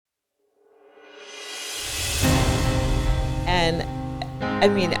I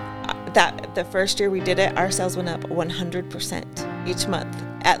mean, that the first year we did it, our sales went up 100% each month,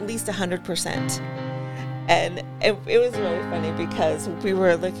 at least 100%. And it was really funny because we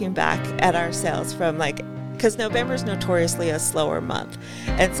were looking back at our sales from because November is notoriously a slower month.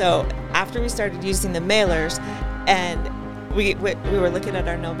 And so after we started using the mailers, and we were looking at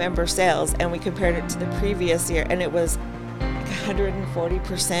our November sales, and we compared it to the previous year, and it was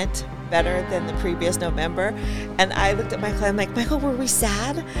 140% better than the previous November. And I looked at Michael, I'm like, Michael, were we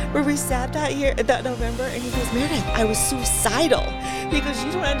sad? Were we sad that November? And he goes, Meredith, I was suicidal. He goes,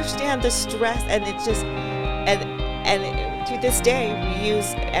 you don't understand the stress. And it's just, and to this day, we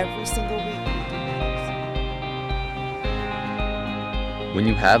use every single week. When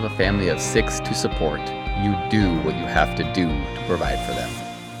you have a family of 6 to support, you do what you have to do to provide for them.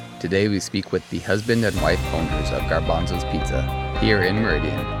 Today we speak with the husband and wife owners of Garbonzo's Pizza here in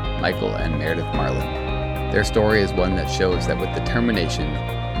Meridian, Michael and Meredith Marlin. Their story is one that shows that with determination,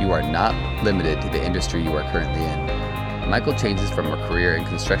 you are not limited to the industry you are currently in. Michael changes from a career in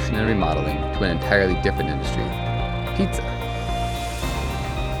construction and remodeling to an entirely different industry, pizza.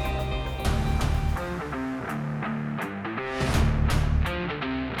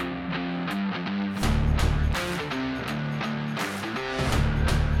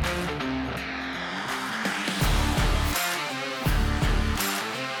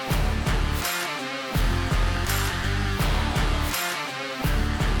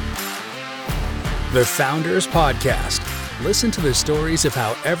 The Founders Podcast. Listen to the stories of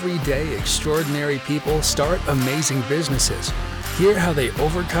how everyday extraordinary people start amazing businesses. Hear how they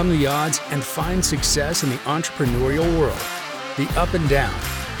overcome the odds and find success in the entrepreneurial world. The up and down,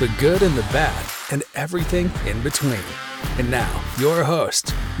 the good and the bad, and everything in between. And now, your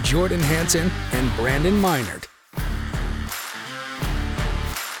hosts, Jordan Hansen and Brandon Meinert.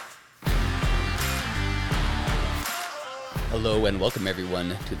 Hello and welcome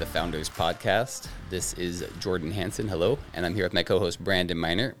everyone to the Founders Podcast. This is Jordan Hansen, hello, and I'm here with my co-host Brandon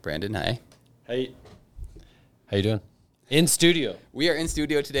Meinert. Brandon, hi. Hey. How you doing? In studio. We are in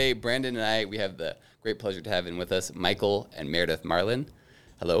studio today. Brandon and I, we have the great pleasure to have in with us Michael and Meredith Marlin.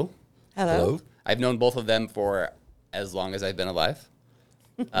 Hello. Hello. I've known both of them for as long as I've been alive.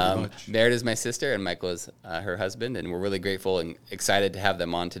 Meredith is my sister and Michael is her husband, and we're really grateful and excited to have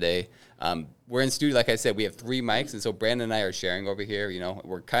them on today. We're in studio, like I said, we have 3 mics, and so Brandon and I are sharing over here. You know,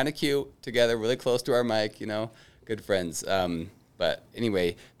 we're kind of cute together, really close to our mic, you know, good friends. But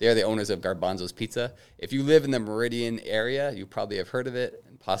anyway, they are the owners of Garbonzo's Pizza. If you live in the Meridian area, you probably have heard of it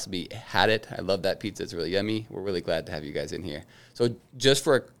and possibly had it. I love that pizza. It's really yummy. We're really glad to have you guys in here. So just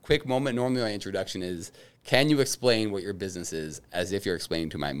for a quick moment, normally my introduction is, can you explain what your business is as if you're explaining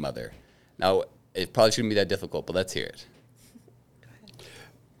to my mother? Now, it probably shouldn't be that difficult, but let's hear it.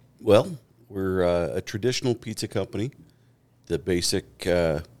 Well, we're a traditional pizza company. The basic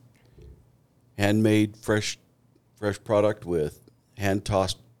handmade fresh product with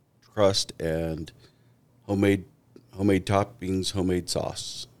hand-tossed crust and homemade toppings, homemade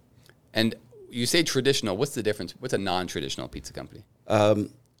sauce. And you say traditional. What's the difference? What's a non-traditional pizza company? The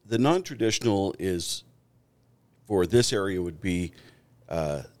non-traditional is, for this area, would be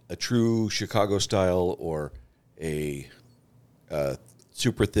a true Chicago style or a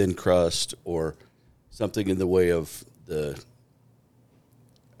super thin crust or something in the way of the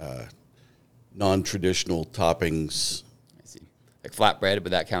non-traditional toppings. I see. Like flatbread,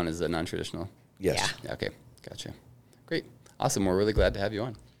 would that count as a non-traditional? Yes. Yeah. Okay, gotcha. Great. Awesome. We're really glad to have you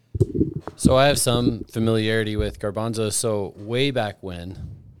on. So I have some familiarity with Garbonzo. So way back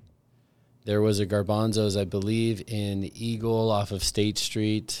when, there was a Garbonzo's, I believe, in Eagle off of State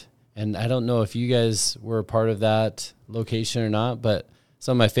Street. And I don't know if you guys were a part of that location or not, but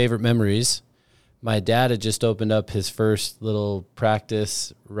some of my favorite memories, my dad had just opened up his first little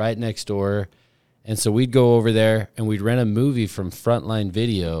practice right next door. And so we'd go over there and we'd rent a movie from Frontline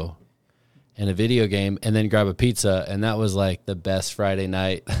Video and a video game and then grab a pizza. And that was like the best Friday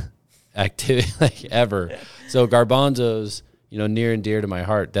night activity like ever. So Garbonzo's, you know, near and dear to my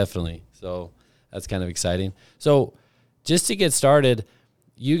heart, definitely. So that's kind of exciting. So just to get started,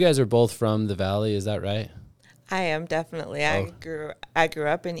 you guys are both from the Valley, is that right? I am, definitely. I grew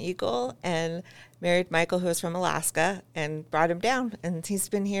up in Eagle and married Michael, who was from Alaska, and brought him down. And he's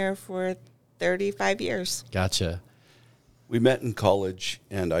been here for 35 years. Gotcha. We met in college,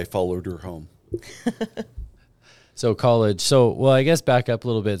 and I followed her home. So college. So, well, I guess back up a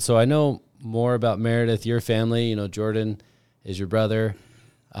little bit. So I know more about Meredith, your family. You know, Jordan is your brother.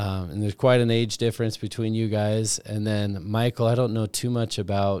 And there's quite an age difference between you guys. And then, Michael, I don't know too much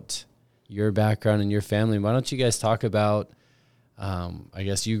about your background and your family. Why don't you guys talk about, I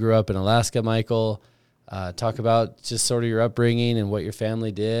guess you grew up in Alaska, Michael. talk about just sort of your upbringing and what your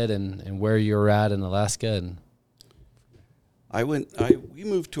family did and where you were at in Alaska. And we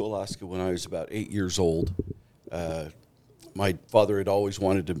moved to Alaska when I was about 8 years old. My father had always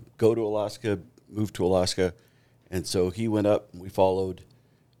wanted to go to Alaska, move to Alaska, and so he went up and we followed.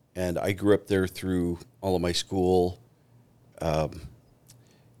 And I grew up there through all of my school.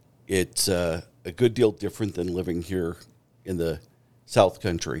 It's a good deal different than living here in the South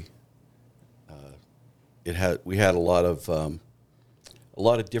Country. We had a lot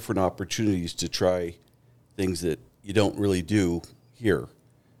of different opportunities to try things that you don't really do here.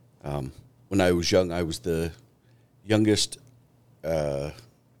 When I was young, I was the youngest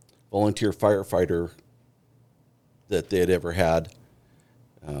volunteer firefighter that they had ever had.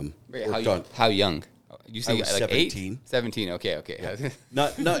 Wait, how young? You say I was like 17. 8? 17. Okay. Yeah.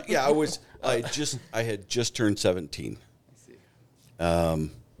 Not. Yeah, I had just turned 17. I see.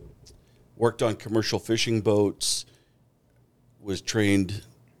 Worked on commercial fishing boats. Was trained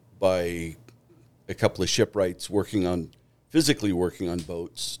by a couple of shipwrights physically working on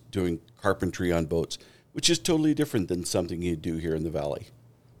boats, doing carpentry on boats, which is totally different than something you do here in the valley.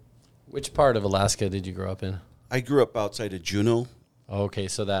 which part of Alaska did you grow up in? I grew up outside of Juneau. Okay,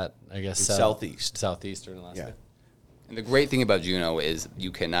 so that, I guess, southeast. Southeastern Alaska. Yeah. And the great thing about Juneau is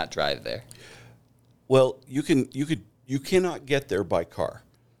you cannot drive there. Well, you cannot get there by car.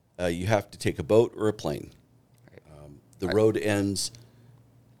 You have to take a boat or a plane. The road ends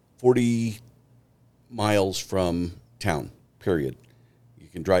 40 miles from town, period. You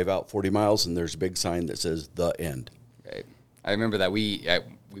can drive out 40 miles, and there's a big sign that says "The End." Right. I remember that we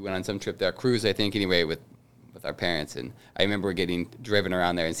went on some trip there, cruise, I think, anyway, with our parents, and I remember getting driven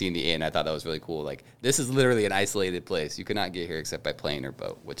around there and seeing the inn. I thought that was really cool. Like, this is literally an isolated place. You cannot get here except by plane or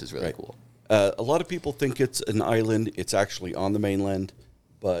boat, which is really Right. cool. A lot of people think it's an island. It's actually on the mainland,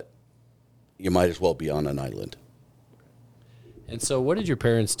 but you might as well be on an island. And so what did your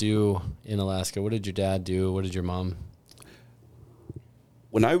parents do in Alaska? What did your dad do? What did your mom?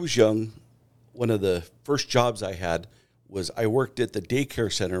 When I was young, one of the first jobs I had was I worked at the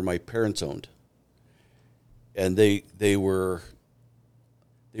daycare center my parents owned. And they were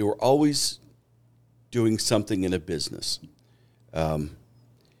always doing something in a business.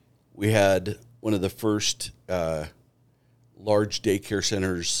 We had one of the first large daycare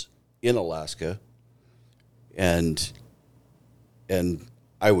centers in Alaska, and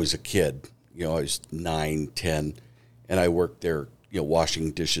I was a kid, I was 9, 10, and I worked there,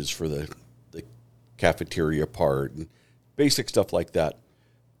 washing dishes for the cafeteria part and basic stuff like that.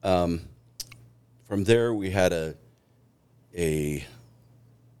 From there, we had a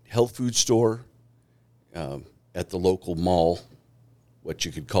health food store at the local mall, what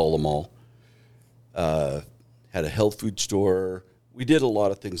you could call a mall. Had a health food store. We did a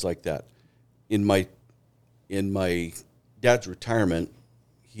lot of things like that. In my dad's retirement,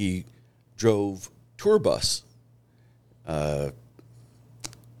 he drove tour bus.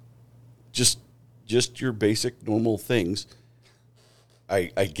 Just your basic normal things,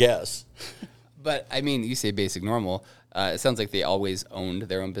 I guess. But, I mean, you say basic normal. It sounds like they always owned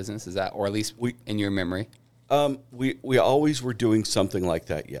their own business. Is that, or at least in your memory? We always were doing something like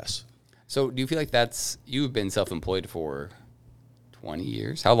that, yes. So do you feel like you've been self-employed for 20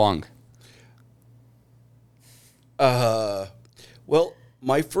 years? How long? Well,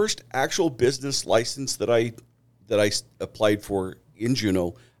 my first actual business license that I applied for in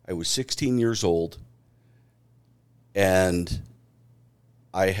Juneau, I was 16 years old, and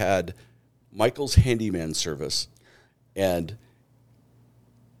I had Michael's handyman service, and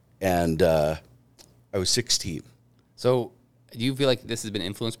I was 16. So do you feel like this has been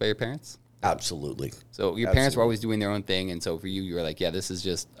influenced by your parents? Absolutely. So your parents were always doing their own thing, and so for you were like, yeah, this is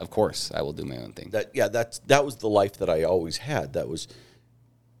just, of course, I will do my own thing. That was the life that I always had. That was,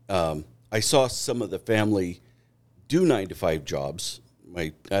 I saw some of the family do 9-to-5 jobs.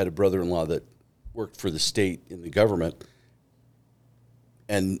 I had a brother-in-law that worked for the state in the government,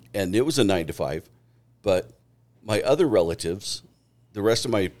 and it was a 9-to-5. But my other relatives, the rest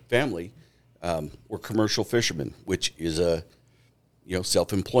of my family, were commercial fishermen, which is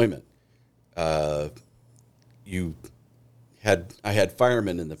self-employment. I had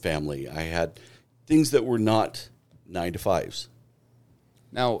firemen in the family. I had things that were not 9-to-5s.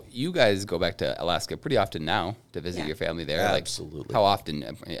 Now, you guys go back to Alaska pretty often now to visit your family there. Absolutely. Like, how often?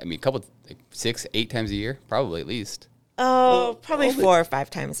 I mean, 6, 8 times a year? Probably at least. Oh, probably 4 or 5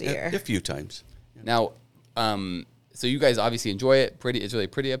 times a year. A few times. Now, so you guys obviously enjoy it. It's really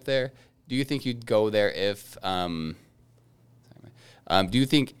pretty up there. Do you think you'd go there if, do you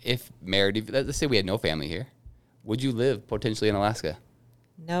think if Meredith, let's say we had no family here, would you live potentially in Alaska?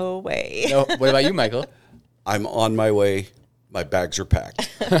 No way. No. What about you, Michael? I'm on my way. My bags are packed.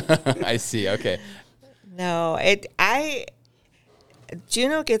 I see. Okay. No,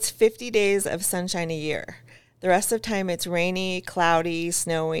 Juneau gets 50 days of sunshine a year. The rest of the time it's rainy, cloudy,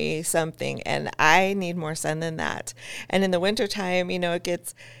 snowy, something, and I need more sun than that. And in the wintertime,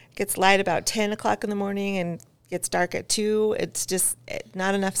 it gets light about 10 o'clock in the morning and gets dark at 2. It's just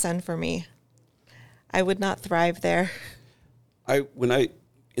not enough sun for me. I would not thrive there. In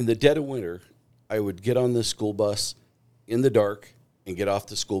the dead of winter, I would get on the school bus in the dark and get off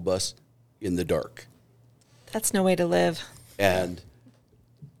the school bus in the dark. That's no way to live.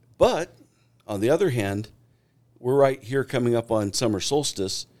 But on the other hand, we're right here coming up on summer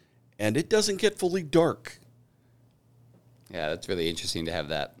solstice, and it doesn't get fully dark. Yeah, that's really interesting to have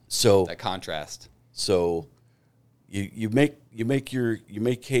that contrast. So you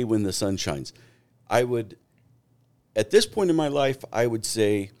make hay when the sun shines. At this point in my life, I would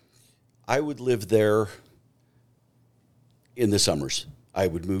say I would live there in the summers. I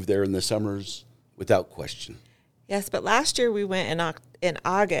would move there in the summers without question. Yes, but last year we went in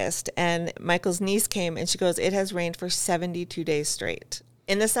August, and Michael's niece came, and she goes, it has rained for 72 days straight.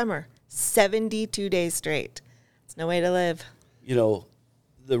 In the summer, 72 days straight. It's no way to live.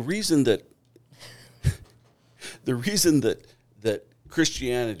 The reason that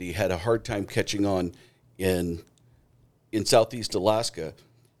Christianity had a hard time catching on in Southeast Alaska,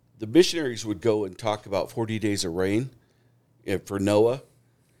 the missionaries would go and talk about 40 days of rain for Noah,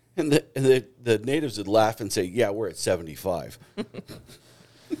 and the natives would laugh and say, yeah, we're at 75.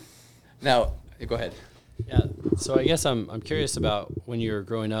 Now, go ahead. Yeah, so I guess I'm curious about when you were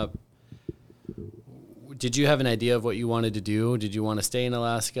growing up. Did you have an idea of what you wanted to do? Did you want to stay in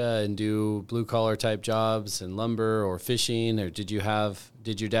Alaska and do blue collar type jobs and lumber or fishing, or did your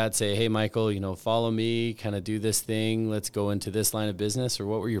dad say, "Hey, Michael, follow me, kind of do this thing. Let's go into this line of business," or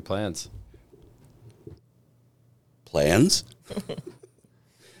what were your plans? Plans?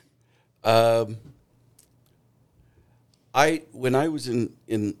 When I was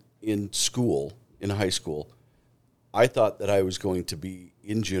in school, in high school, I thought that I was going to be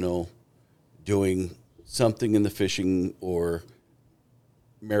in Juneau doing something in the fishing or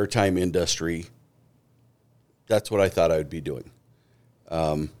maritime industry. That's what I thought I would be doing.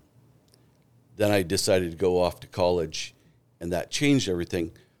 Then I decided to go off to college, and that changed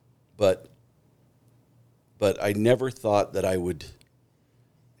everything. But I never thought that I would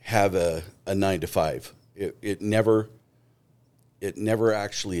have a 9-to-5. It never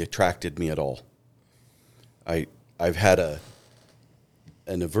actually attracted me at all. I've had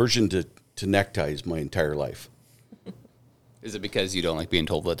an aversion to neckties my entire life. Is it because you don't like being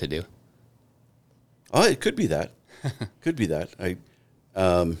told what to do? Oh, it could be that. Could be that.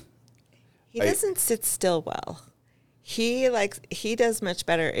 He doesn't sit still well. He does much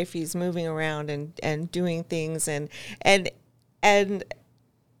better if he's moving around and doing things and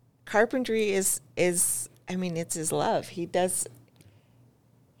carpentry is it's his love. He does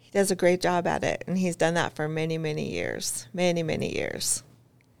a great job at it, and he's done that for many, many years. Many, many years.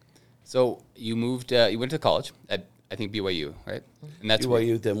 So you moved, you went to college at, I think, BYU, right? And that's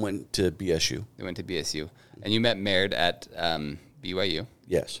BYU, then went to BSU. You went to BSU. And you met Meredith at BYU.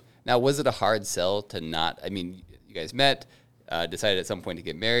 Yes. Now, was it a hard sell to not, you guys met, decided at some point to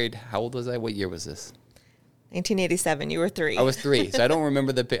get married. How old was I? What year was this? 1987. You were 3. I was 3, so I don't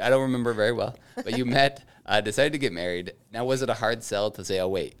remember very well. But you met, decided to get married. Now, was it a hard sell to say, oh,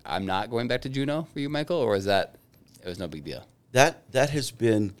 wait, I'm not going back to Juneau for you, Michael? Or it was no big deal? That has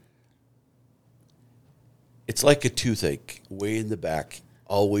been, it's like a toothache way in the back,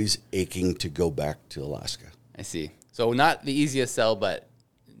 always aching to go back to Alaska. I see. So not the easiest sell, but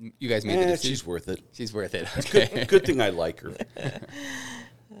you guys made the decision. She's worth it. She's worth it. Okay. Good thing I like her.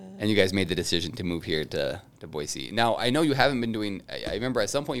 And you guys made the decision to move here to Boise. Now, I know you haven't been doing, I remember at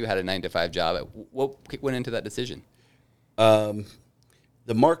some point you had a 9-to-5 job. What went into that decision? The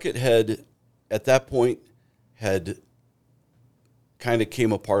market at that point, kind of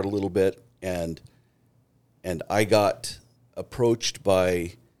came apart a little bit, and I got approached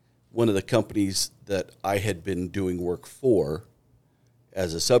by one of the companies that I had been doing work for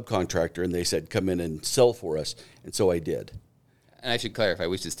as a subcontractor, and they said, come in and sell for us. And so I did. And I should clarify,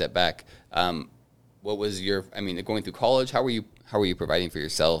 we should step back. What was going through college, how were you providing for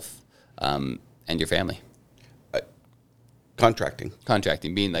yourself and your family? Contracting,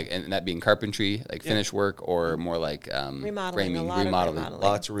 being and that being carpentry, finish work, or more like remodeling, framing, remodeling.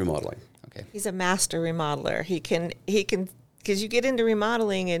 Lots of remodeling. Okay. He's a master remodeler. He can, because you get into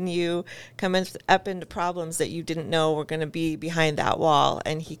remodeling and you come up into problems that you didn't know were going to be behind that wall,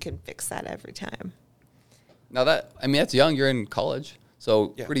 and he can fix that every time. Now that's young. You're in college,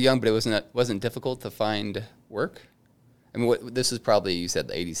 So Yeah. pretty young, but it wasn't difficult to find work. I mean, this is probably, you said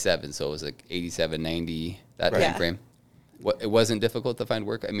 87, so it was like 87, 90, that Right. time frame. It wasn't difficult to find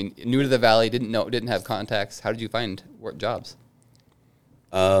work. I mean, new to the valley, didn't have contacts. How did you find work jobs?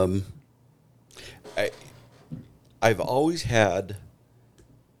 I've always had,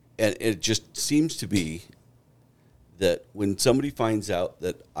 and it just seems to be that when somebody finds out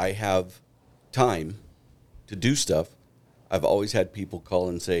that I have time to do stuff, I've always had people call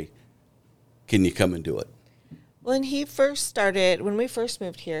and say, "Can you come and do it?" When we first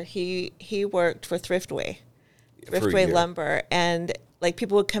moved here, he worked for Thriftway For a year. Lumber, and like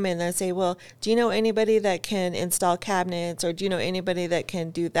people would come in and say, "Well, do you know anybody that can install cabinets, or do you know anybody that can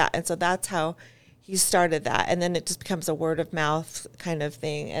do that?" And so that's how he started that, and then it just becomes a word of mouth kind of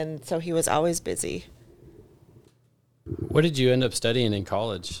thing, and so he was always busy. What did you end up studying in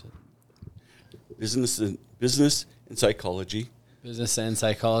college? Business and psychology. Business and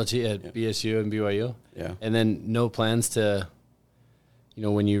psychology at BSU and BYU? Yeah. And then no plans to,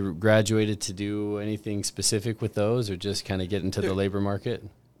 when you graduated, to do anything specific with those, or just kind of get into the labor market?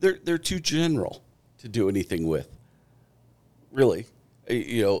 They're too general to do anything with. Really,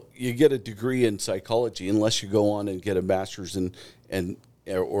 you get a degree in psychology, unless you go on and get a master's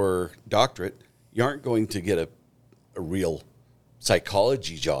or doctorate, you aren't going to get a real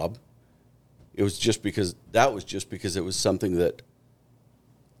psychology job. It was just because it was something that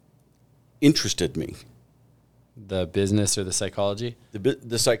interested me. The business or the psychology?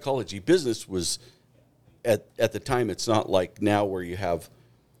 The psychology. Business was, at the time, it's not like now where you have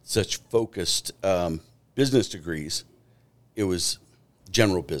such focused business degrees. It was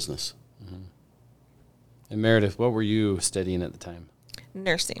general business. Mm-hmm. And Meredith, what were you studying at the time?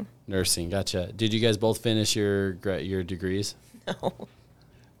 Nursing. Nursing, gotcha. Did you guys both finish your degrees? No.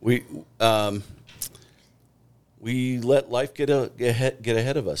 We let life get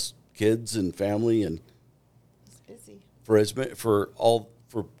ahead of us, kids and family, and It's busy. for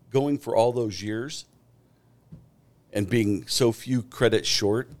going for all those years and being so few credits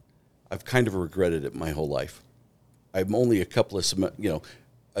short, I've kind of regretted it my whole life. I'm only a couple of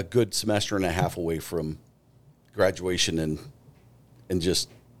a good semester and a half away from graduation, and just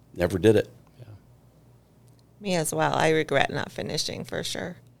never did it. Yeah. Me as well. I regret not finishing for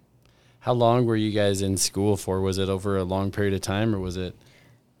sure. How long were you guys in school for? Was it over a long period of time, or was it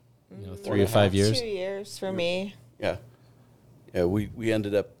 3 to 5 years? 2 years for me. Yeah. Yeah,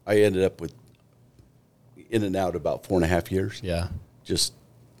 I ended up with in and out about 4.5 years. Yeah. Just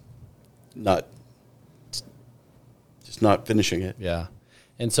not finishing it. Yeah.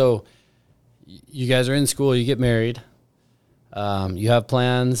 And so you guys are in school, you get married, you have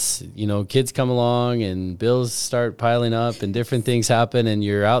plans, kids come along and bills start piling up and different things happen, and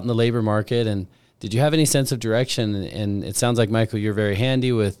you're out in the labor market. And did you have any sense of direction? And it sounds like, Michael, you're very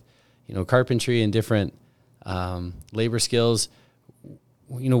handy with, carpentry and different labor skills.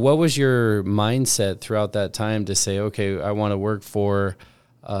 What was your mindset throughout that time to say, okay, I want to work for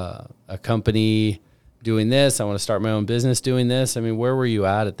a company doing this. I want to start my own business doing this. I mean, where were you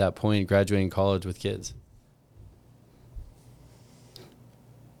at that point, graduating college with kids?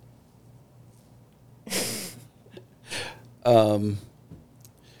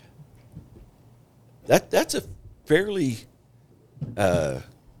 That's a fairly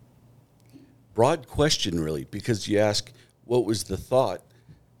broad question, really, because you ask, what was the thought?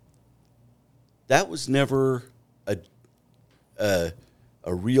 That was never a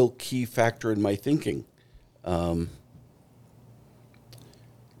real key factor in my thinking.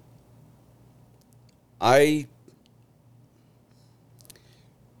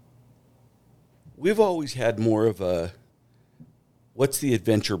 We've always had more of a what's the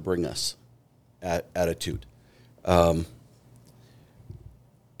adventure bring us attitude. At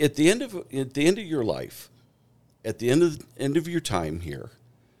the end of your life, at the end of your time here,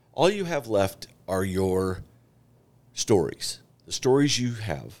 all you have left are your stories. The stories you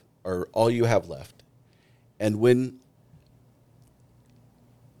have are all you have left. And when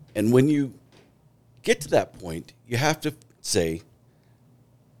you get to that point, you have to say,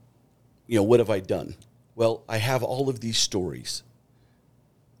 what have I done? Well, I have all of these stories.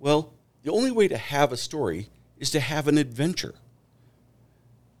 Well, the only way to have a story is to have an adventure.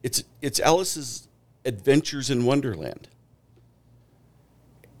 It's Alice's Adventures in Wonderland.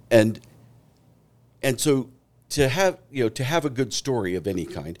 And so to have a good story of any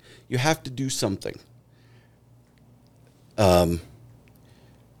kind, you have to do something. How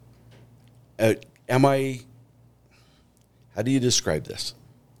do you describe this?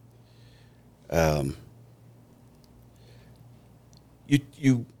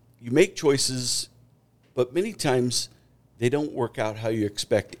 You make choices, but many times they don't work out how you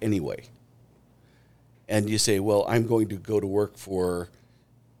expect anyway. And you say, well, I'm going to go to work for,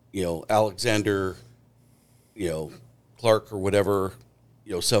 Alexander, Clark or whatever,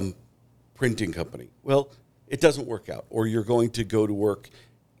 some printing company. Well, it doesn't work out. Or you're going to go to work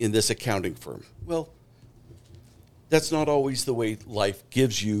in this accounting firm. Well, that's not always the way life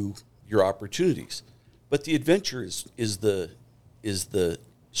gives you your opportunities. But the adventure is the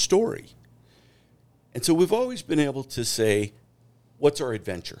story. And so we've always been able to say, what's our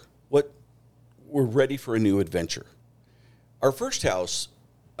adventure? We're ready for a new adventure. Our first house,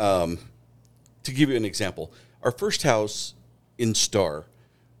 to give you an example, our first house in Star,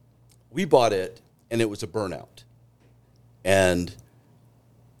 we bought it and it was a burnout. And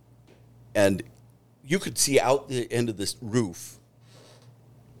you could see out the end of this roof,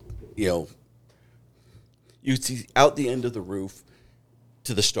 you'd see out the end of the roof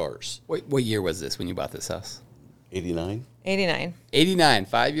to the stars. What year was this when you bought this house? 89? 89.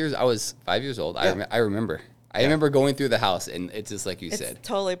 5 years. I was 5 years old. Yeah. I remember. I remember going through the house, and it's just like you said.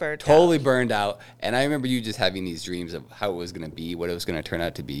 Totally burned out. Totally burned out. And I remember you just having these dreams of how it was going to be, what it was going to turn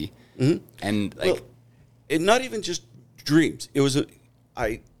out to be. Mm-hmm. And and not even just dreams. It was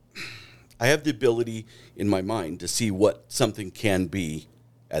I have the ability in my mind to see what something can be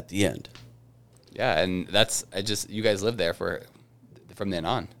at the end. Yeah, and you guys lived there from then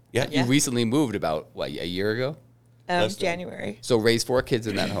on. Yeah. You recently moved about, a year ago? January. So raised 4 kids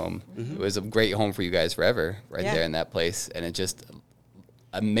in that home. Mm-hmm. It was a great home for you guys forever, there in that place. And it just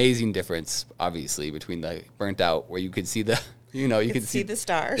amazing difference, obviously, between the burnt out where you could see the, you could see the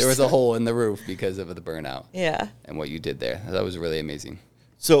stars. There was a hole in the roof because of the burnout. Yeah. And what you did there. That was really amazing.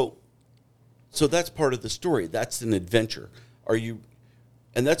 So that's part of the story. That's an adventure. And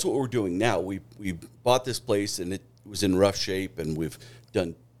that's what we're doing now. We bought this place and it was in rough shape and we've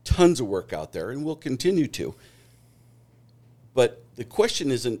done tons of work out there and we'll continue to. But the question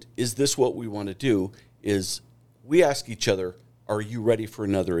isn't, is this what we want to do? Is we ask each other, are you ready for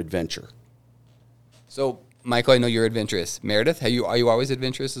another adventure? So, Michael, I know you're adventurous. Meredith, are you always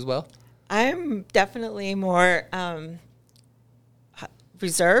adventurous as well? I'm definitely more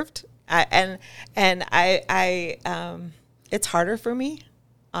reserved. I it's harder for me,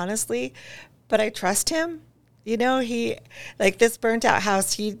 honestly, but I trust him. He, like this burnt out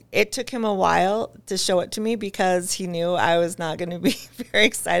house, it took him a while to show it to me because he knew I was not going to be very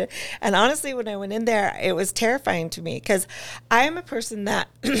excited. And honestly, when I went in there, it was terrifying to me because I am a person that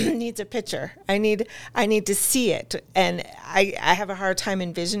needs a picture. I need to see it. And I have a hard time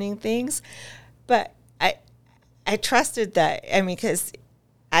envisioning things, but I trusted that, because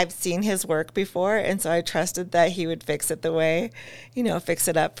I've seen his work before. And so I trusted that he would fix it the way, fix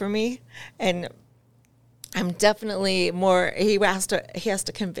it up for me. And I'm definitely more, he has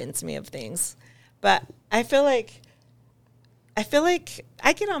to convince me of things. But I feel like I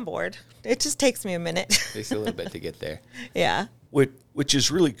get on board. It just takes me a minute. Takes a little bit to get there. Yeah. Which is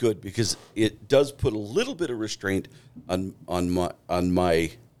really good because it does put a little bit of restraint on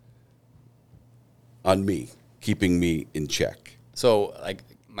me, keeping me in check. So,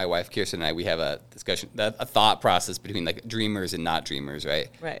 my wife Kirsten and I, we have a discussion, a thought process between dreamers and not dreamers, right?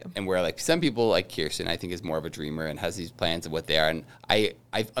 Right. And where some people like Kirsten, I think is more of a dreamer and has these plans of what they are. And I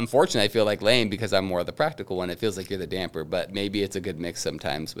unfortunately I feel like Lane because I'm more of the practical one. It feels like you're the damper, but maybe it's a good mix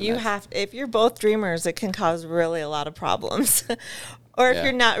sometimes. If you're both dreamers, it can cause really a lot of problems. Or if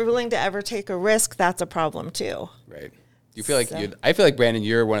you're not willing to ever take a risk, that's a problem too. Right. You feel I feel like Brandon,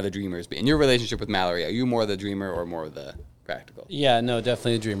 you're one of the dreamers. But in your relationship with Mallory, are you more the dreamer or more of the practical? Yeah, no,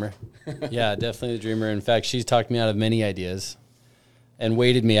 definitely a dreamer. Yeah, definitely a dreamer. In fact, she's talked me out of many ideas and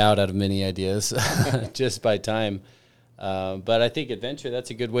weighted me out of many ideas just by time. But I think adventure, that's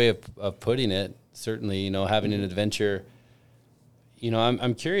a good way of putting it. Certainly, having an adventure.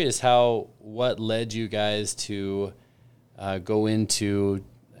 I'm curious what led you guys to go into,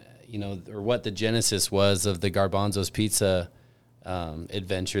 or what the genesis was of the Garbonzo's Pizza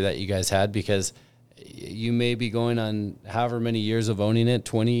adventure that you guys had, because you may be going on however many years of owning it,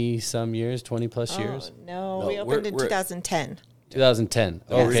 20-some years, 20-plus years? No, we opened in 2010. 2010.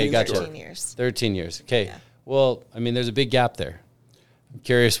 Okay, gotcha. 13 years. 13 years. Okay. Yeah. Well, there's a big gap there. I'm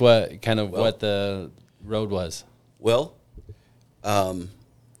curious what the road was. Well,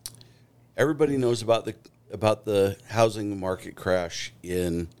 everybody knows about the housing market crash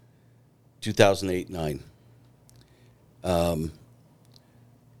in 2008-9.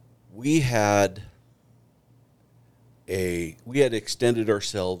 We had extended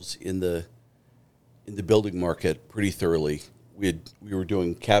ourselves in the building market pretty thoroughly. We were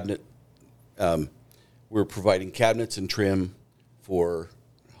doing we were providing cabinets and trim for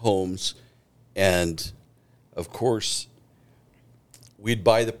homes, and of course, we'd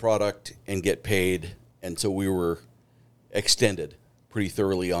buy the product and get paid, and so we were extended pretty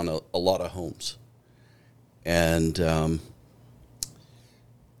thoroughly on a lot of homes. And the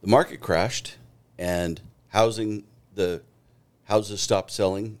market crashed, and the houses stopped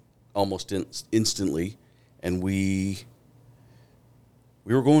selling almost instantly, and we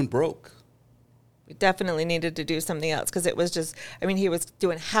were going broke. We definitely needed to do something else because it was just, I mean, he was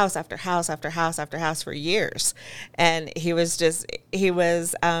doing house after house after house after house for years. And we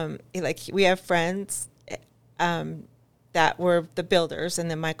have friends that were the builders,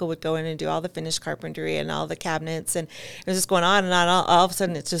 and then Michael would go in and do all the finished carpentry and all the cabinets, and it was just going on and on. All of a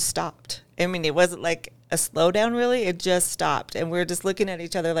sudden it just stopped. I mean, it wasn't like a slowdown really, it just stopped. And we were just looking at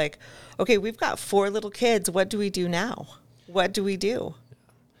each other like, okay, we've got 4 little kids. What do we do now? What do we do?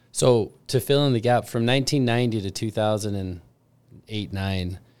 So to fill in the gap from 1990 to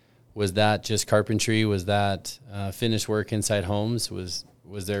 2008-9, was that just carpentry? Was that finished work inside homes? Was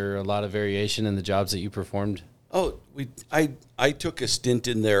there a lot of variation in the jobs that you performed? Oh, I took a stint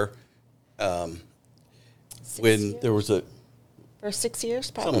in there when there was a... For 6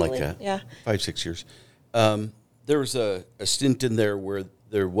 years, probably. Something like that. Yeah. 5-6 years. There was a stint in there where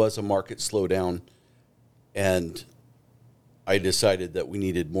there was a market slowdown, and I decided that we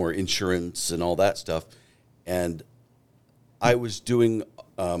needed more insurance and all that stuff. And I was doing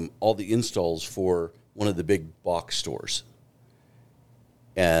all the installs for one of the big box stores.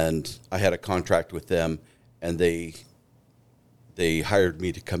 And I had a contract with them, and they hired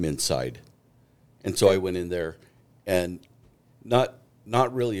me to come inside. And so I went in there, and not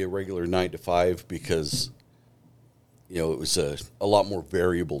really a regular 9 to 5 because, it was a lot more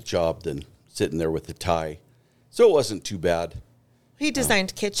variable job than sitting there with a tie. So it wasn't too bad. He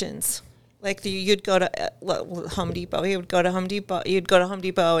designed kitchens. Like you'd go to Home Depot. He would go to Home Depot. You'd go to Home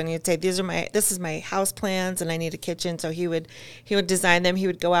Depot and you'd say, this is my house plans and I need a kitchen. So he would design them. He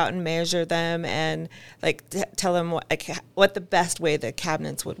would go out and measure them and tell them what the best way the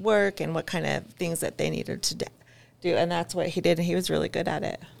cabinets would work and what kind of things that they needed to do. And that's what he did. And he was really good at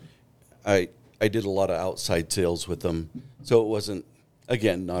it. I did a lot of outside sales with them. So it wasn't,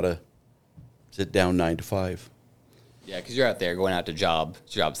 again, not a sit down 9 to 5. Yeah, because you're out there going out to job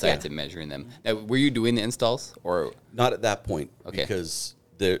sites and measuring them. Now, were you doing the installs or not at that point? Okay. Because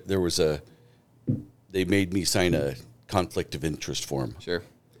there was they made me sign a conflict of interest form. Sure.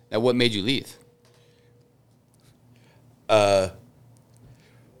 Now, what made you leave? It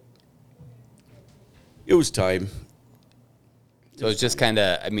was time. So it's just kind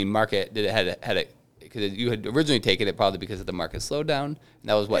of, market did it had a because you had originally taken it probably because of the market slowdown. And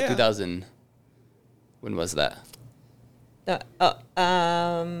that was what 2000. When was that? Let's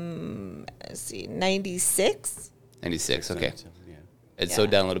see, 96. 96. Okay. Yeah. It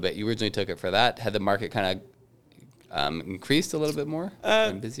slowed down a little bit. You originally took it for that. Had the market kind of increased a little bit more?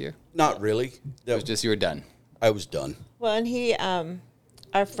 Busier? Not really. It was just you were done. I was done. Well, and he,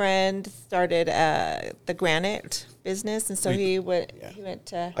 our friend started the granite business, and so he went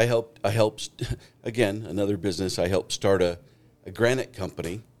to... I helped, again, another business. I helped start a granite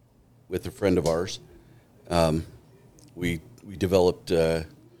company with a friend of ours. We developed a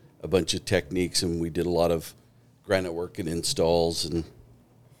bunch of techniques, and we did a lot of granite work and installs,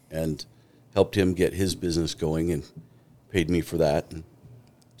 and helped him get his business going, and paid me for that. And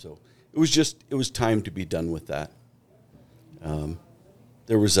so it was time to be done with that.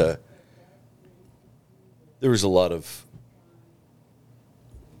 There was a lot of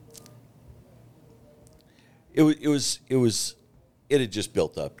it had just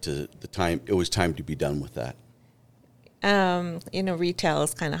built up to the time. It was time to be done with that. Retail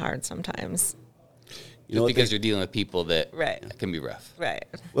is kind of hard sometimes. Because you're dealing with people that Right. can be rough. Right.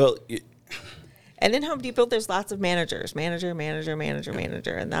 Well, And in Home Depot, there's lots of managers, manager,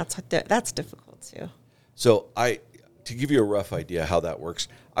 and that's difficult too. so to give you a rough idea how that works,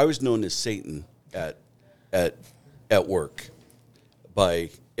 I was known as Satan at work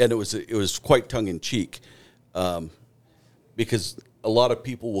and it was quite tongue in cheek, because a lot of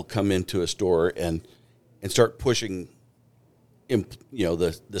people will come into a store and start pushing,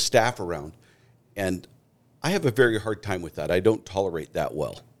 the staff around, and I have a very hard time with that. I don't tolerate that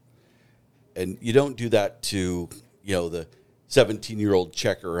well, and you don't do that to the 17-year-old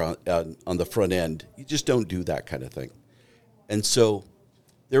checker on the front end. You just don't do that kind of thing. And so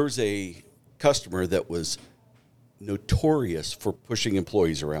there was a customer that was notorious for pushing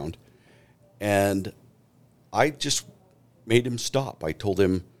employees around, and I just made him stop. I told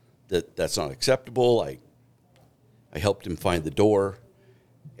him that that's not acceptable. I helped him find the door,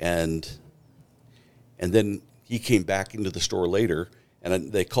 and then he came back into the store later,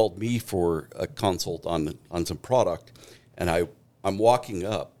 and they called me for a consult on some product, and I'm walking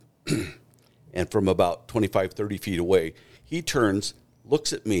up, and from about 25, 30 feet away, he turns,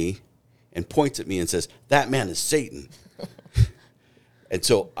 looks at me, and points at me and says, "That man is Satan." And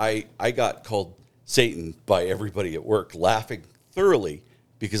so I got called Satan by everybody at work, laughing thoroughly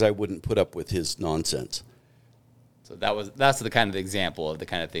because I wouldn't put up with his nonsense. So that's the kind of example of the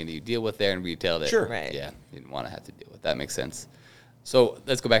kind of thing that you deal with there in retail that Sure. Right. you didn't want to have to deal with. That makes sense. So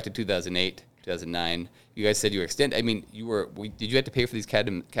let's go back to 2008, 2009. You guys said you were extended. I mean, did you have to pay for these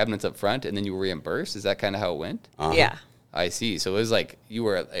cabinets up front and then you were reimbursed? Is that kind of how it went? Yeah. I see. So it was like you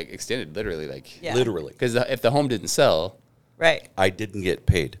were like extended literally, like Yeah. Literally. because if the home didn't sell, Right. I didn't get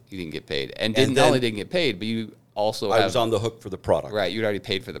paid. you didn't get paid, and then- not only didn't get paid, but you also I was on the hook for the product. right. You'd already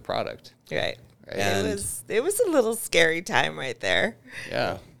paid for the product. Right. And It was a little scary time right there.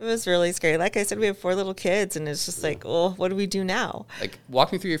 Yeah. It was really scary. Like I said, we have 4 little kids, and it's just like, well, what do we do now? Like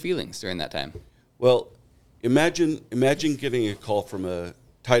walk me through your feelings during that time. well, imagine getting a call from a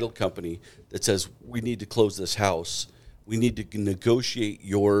title company that says, "We need to close this house. We need to negotiate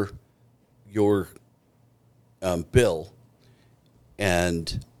your bill,"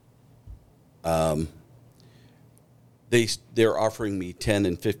 and they're offering me 10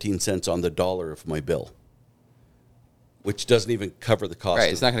 and 15 cents on the dollar of my bill, which doesn't even cover the cost. Right.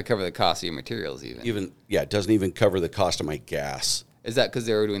 of, It's not going to cover the cost of your materials even. it doesn't even cover the cost of my gas. Is that because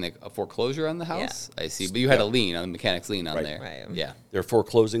they were doing like a foreclosure on the house? I see. But you had a lien on the mechanic's lien on Right. there. Right. Yeah. They're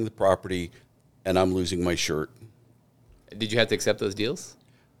foreclosing the property, and I'm losing my shirt. Did you have to accept those deals?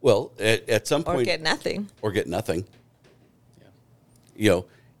 Well, at some Or point, get nothing. or get nothing. Yeah. You know,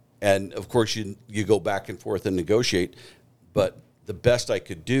 and of course you go back and forth and negotiate, but the best I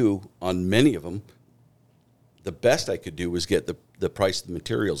could do on many of them, the best I could do was get the price of the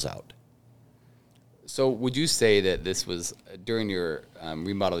materials out. So would you say that this was during your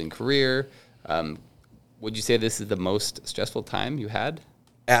remodeling career? Would you say this is the most stressful time you had?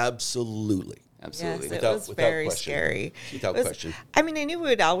 Absolutely. Absolutely. Yes, it Without- was without very question. scary. Without It was- question. I mean, I knew we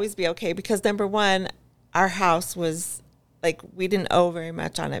would always be okay because number one, our house was like we didn't owe very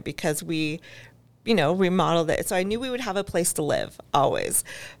much on it because we, remodeled it. So I knew we would have a place to live always.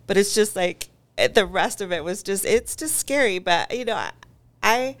 But it's just like the rest of it was it's just scary. But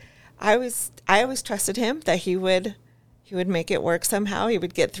I always trusted him that he would make it work somehow. He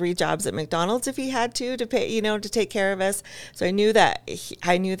would get 3 jobs at McDonald's if he had to pay, to take care of us. So I knew that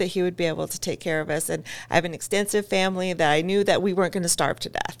he would be able to take care of us. And I have an extensive family that I knew that we weren't going to starve to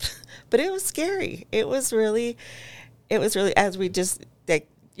death. But it was scary. It was really as we just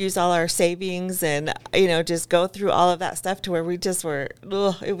use all our savings and just go through all of that stuff to where we just were.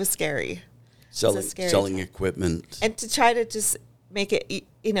 It was scary. scary Selling time. equipment. And to try to just make it,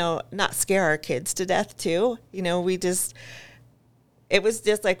 not scare our kids to death too. It was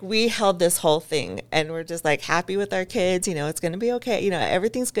just like we held this whole thing and we're just like happy with our kids. It's going to be okay.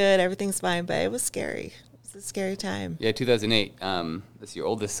 Everything's good. Everything's fine. But it was scary. It was a scary time. Yeah, 2008. Your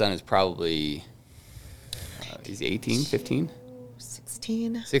oldest son is probably, is he 18, 15?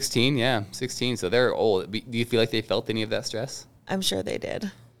 16. 16, yeah, 16. So they're old. Do you feel like they felt any of that stress? I'm sure they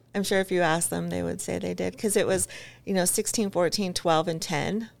did. I'm sure if you asked them, they would say they did. Because it was, 16, 14, 12, and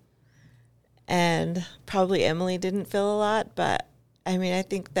 10. And probably Emily didn't feel a lot. But, I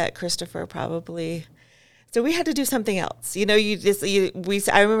think that Christopher probably... So we had to do something else. I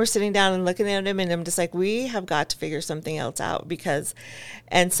remember sitting down and looking at him, and I'm just like, we have got to figure something else out.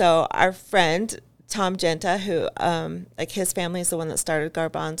 And so our friend, Tom Genta, who, his family is the one that started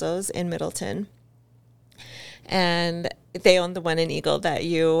Garbonzo's in Middleton. And they own the one in Eagle that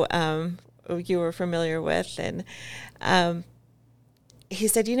you were familiar with. And he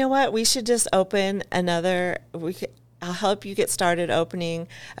said, you know what, we should just open I'll help you get started opening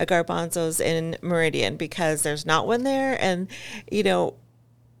a Garbonzo's in Meridian because there's not one there. And,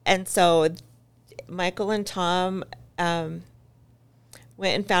 and so Michael and Tom went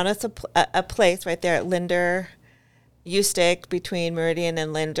and found us a place right there at Linder, Ustick, between Meridian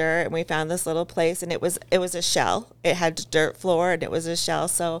and Linder, and we found this little place, and it was a shell. It had dirt floor, and it was a shell.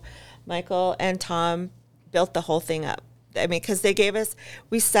 So Michael and Tom built the whole thing up. Because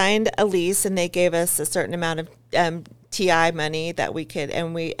we signed a lease, and they gave us a certain amount of TI money that we could,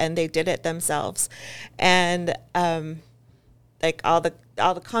 and they did it themselves, and all the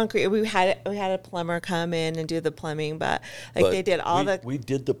concrete. We had a plumber come in and do the plumbing, but they did we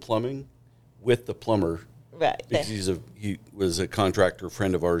did the plumbing with the plumber. Right. Because he was a contractor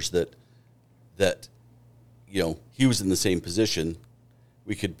friend of ours that he was in the same position.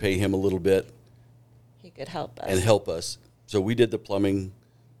 We could pay him a little bit. He could help us. So we did the plumbing,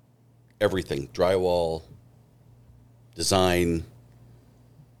 everything, drywall, design,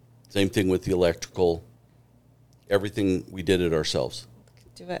 same thing with the electrical. everything, we did it ourselves.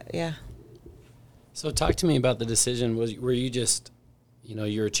 Do it, yeah. So talk to me about the decision. Were you just, you know,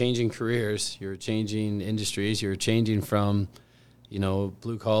 you were changing careers, you were changing industries, you were changing from, you know,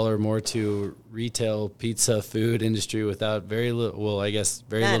 blue collar more to retail pizza food industry without very little, well, I guess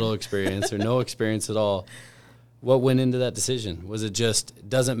very None. little experience or no experience at all. What went into that decision? Was it just, it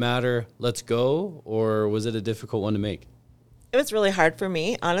doesn't matter, let's go? Or was it a difficult one to make? It was really hard for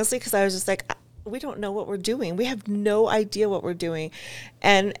me, honestly, because I was just like, we don't know what we're doing. We have no idea what we're doing.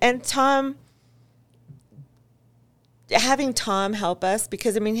 And Tom, having Tom help us,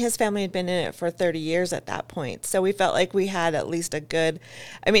 because, I mean, his family had been in it for 30 years at that point. So we felt like we had at least a good,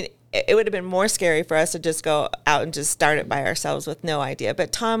 I mean, it would have been more scary for us to just go out and just start it by ourselves with no idea.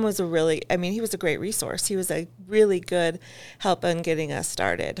 But Tom was he was a great resource. He was a really good help in getting us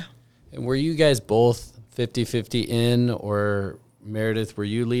started. And were you guys both 50-50 in, or Meredith, were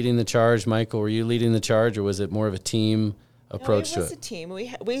you leading the charge? Michael, were you leading the charge, or was it more of a team approach to it? It was a team.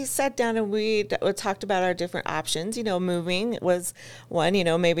 We sat down and we talked about our different options. You know, moving was one, you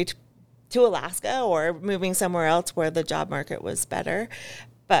know, maybe to Alaska or moving somewhere else where the job market was better.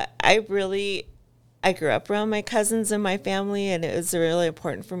 But I grew up around my cousins and my family, and it was really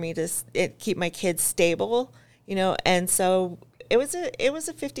important for me to keep my kids stable, you know, and so it was a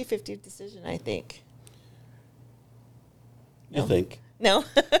 50-50 decision, I think. You think? No.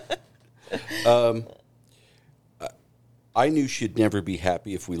 I knew she'd never be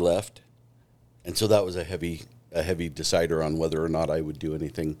happy if we left, and so that was a heavy decider on whether or not I would do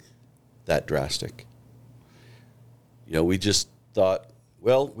anything that drastic. You know, we just thought,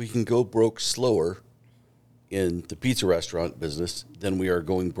 well, we can go broke slower in the pizza restaurant business than we are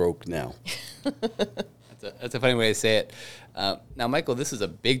going broke now. That's a funny way to say it. Now, Michael, this is a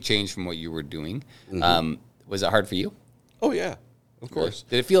big change from what you were doing. Mm-hmm. Was it hard for you? Oh, yeah, of course.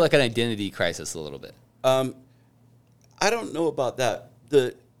 Did it feel like an identity crisis a little bit? I don't know about that.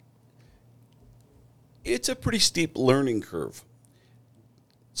 It's a pretty steep learning curve.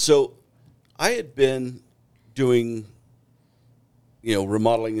 So I had been doing, you know,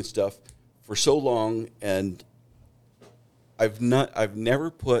 remodeling and stuff for so long, and I've never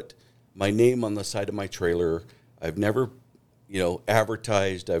put my name on the side of my trailer. I've never, you know,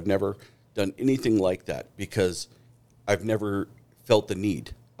 advertised. I've never done anything like that because I've never felt the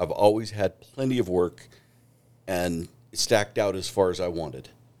need. I've always had plenty of work and stacked out as far as I wanted.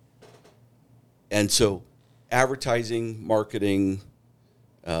 And so advertising, marketing,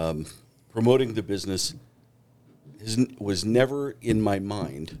 promoting the business was never in my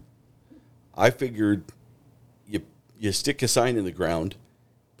mind. I figured you stick a sign in the ground,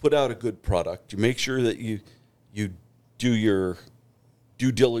 put out a good product, you make sure that you do your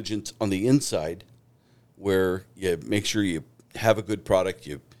due diligence on the inside, where you make sure you have a good product,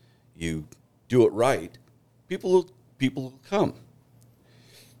 you do it right, people will come.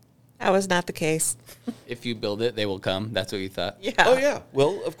 That was not the case. If you build it, they will come. That's what you thought? Yeah. Oh, yeah.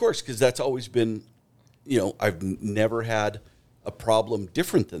 Well, of course, because that's always been, you know, I've never had a problem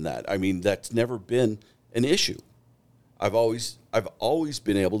different than that. I mean, that's never been an issue. I've always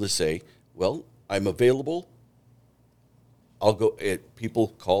been able to say, well, I'm available. I'll go. People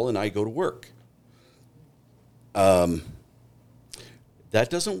call and I go to work. That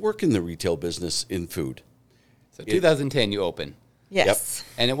doesn't work in the retail business in food. So 2010, you open. Yes.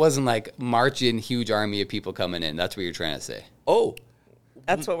 Yep. And it wasn't like march in, huge army of people coming in. That's what you're trying to say. Oh,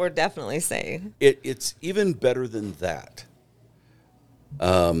 That's what we're definitely saying. it's even better than that.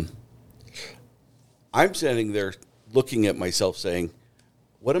 I'm standing there looking at myself saying,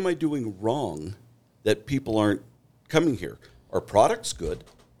 what am I doing wrong that people aren't coming here? Our product's good.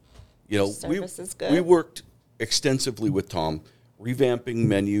 You know, Service is good. we worked extensively with Tom, revamping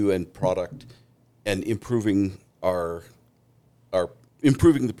menu and product and improving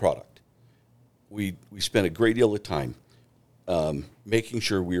improving the product. We spent a great deal of time making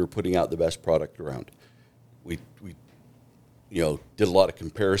sure we were putting out the best product around. We did a lot of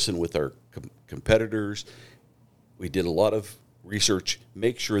comparison with our competitors. We did a lot of research,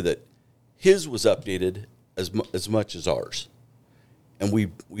 make sure that his was updated as much as ours. And we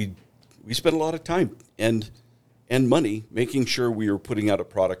spent a lot of time and money making sure we were putting out a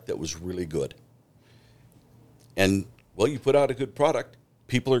product that was really good. And, well, you put out a good product,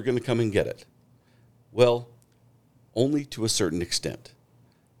 people are going to come and get it. Well, only to a certain extent.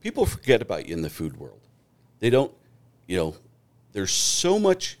 People forget about you in the food world. They don't, there's so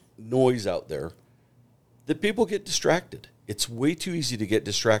much noise out there that people get distracted. It's way too easy to get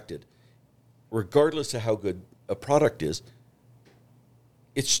distracted. Regardless of how good a product is,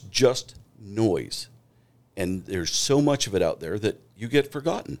 it's just noise. And there's so much of it out there that you get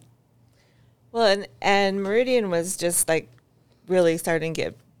forgotten. Well, and Meridian was just like really starting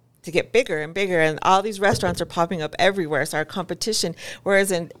to get bigger and bigger, and all these restaurants are popping up everywhere. So our competition,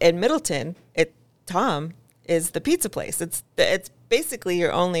 whereas in Middleton, Tom is the pizza place. It's basically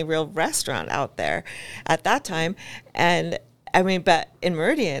your only real restaurant out there at that time. And I mean, but in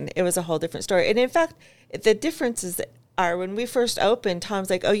Meridian, it was a whole different story. And in fact, the differences are when we first opened, Tom's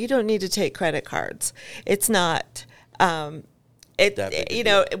like, "Oh, you don't need to take credit cards. It's not."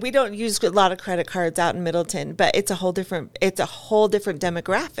 We don't use a lot of credit cards out in Middleton, but it's a whole different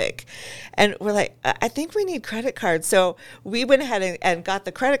demographic. And we're like, I think we need credit cards. So we went ahead and got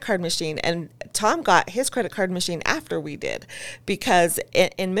the credit card machine, and Tom got his credit card machine after we did, because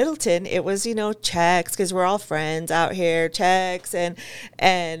in Middleton, it was, checks, because we're all friends out here, checks and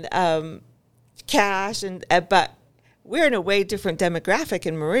cash, but we're in a way different demographic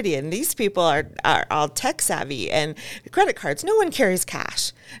in Meridian. These people are all tech savvy, and credit cards. No one carries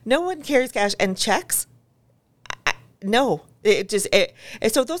cash. And checks. No,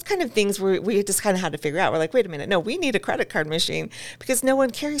 so those kind of things we just kind of had to figure out. We're like, wait a minute, no, we need a credit card machine because no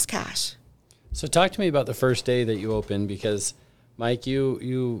one carries cash. So talk to me about the first day that you opened, because Mike,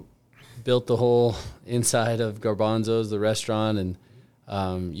 you built the whole inside of Garbonzo's, the restaurant, and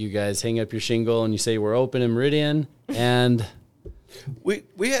you guys hang up your shingle and you say we're open in Meridian, and we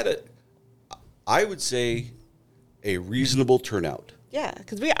had I would say a reasonable turnout. Yeah,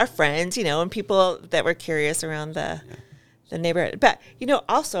 because we are friends, and people that were curious around the neighborhood. But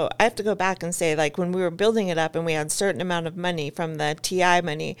also I have to go back and say, like, when we were building it up and we had a certain amount of money from the TI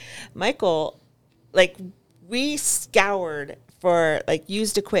money, Michael, like, we scoured for like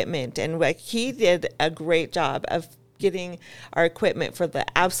used equipment, and like he did a great job of getting our equipment for the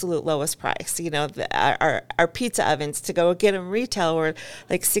absolute lowest price. Our pizza ovens, to go get them retail, were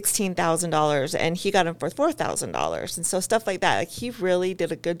like $16,000, and he got them for $4,000. And so stuff like that. Like, he really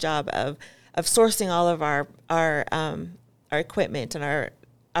did a good job of sourcing all of our equipment and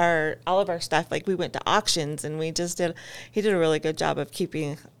all of our stuff. Like, we went to auctions, and he did a really good job of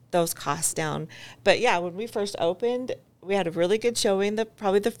keeping those costs down. But yeah, when we first opened, we had a really good showing.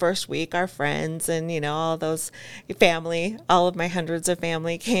 Probably the first week, our friends and all those family, all of my hundreds of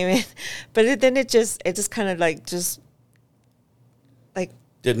family came in, but then it just kind of like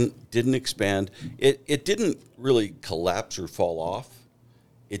didn't expand. It didn't really collapse or fall off.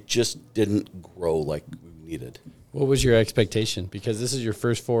 It just didn't grow like we needed. What was your expectation? Because this is your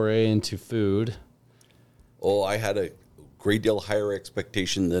first foray into food. Oh, I had a great deal higher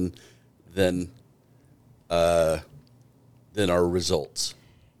expectation than our results.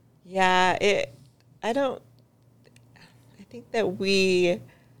 Yeah, I think that we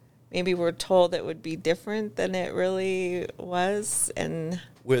maybe were told it would be different than it really was. And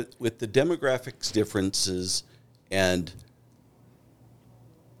with the demographics differences and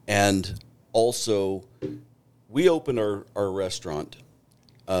also we opened our restaurant.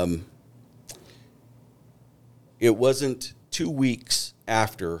 It wasn't 2 weeks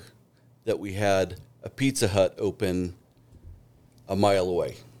after that we had a Pizza Hut open a mile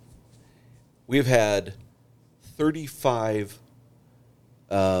away. We've had 36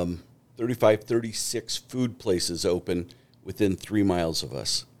 food places open within 3 miles of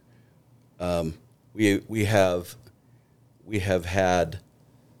us. We have had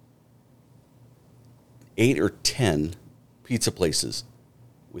 8 or 10 pizza places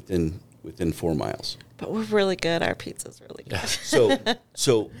within 4 miles. But we're really good. Our pizza's really good.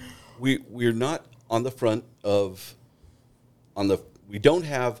 So we're not on the front of we don't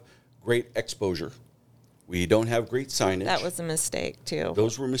have great exposure. We don't have great signage. That was a mistake too.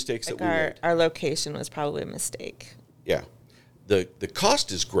 Those were mistakes that we made. Our location was probably a mistake. Yeah. The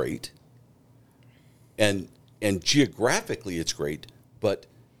cost is great, and geographically it's great, but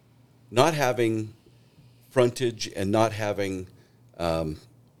not having frontage and not having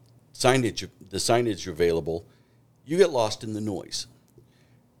signage available, you get lost in the noise.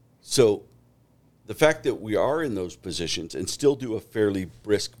 So the fact that we are in those positions and still do a fairly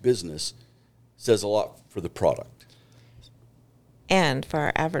brisk business says a lot for the product. And for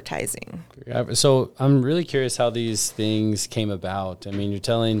our advertising. So I'm really curious how these things came about. I mean, you're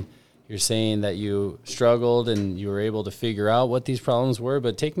saying that you struggled and you were able to figure out what these problems were,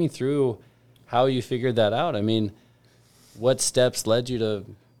 but take me through how you figured that out. I mean, what steps led you to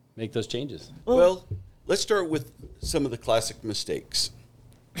make those changes? Well, let's start with some of the classic mistakes.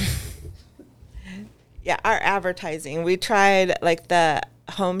 Yeah, our advertising. We tried like the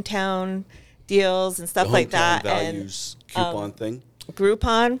hometown deals and stuff like that. Values coupon thing.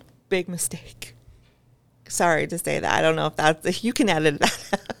 Groupon, big mistake. Sorry to say that. I don't know if you can edit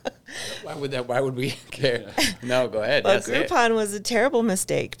that. Why would we care? No, go ahead. Well, Groupon was a terrible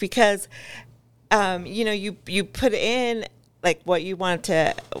mistake because you put in like what you want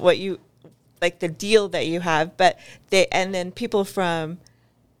to, like the deal that you have, but and then people from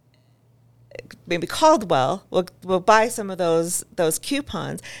maybe Caldwell will buy some of those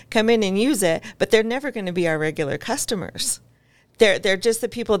coupons, come in and use it, but they're never going to be our regular customers. They're just the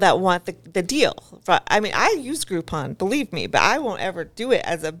people that want the deal. I mean, I use Groupon, believe me, but I won't ever do it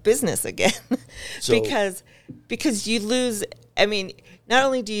as a business again because you lose. I mean, not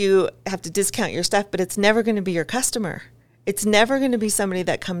only do you have to discount your stuff, but it's never going to be your customer. It's never going to be somebody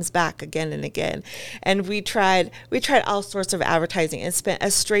that comes back again and again. And we tried all sorts of advertising and spent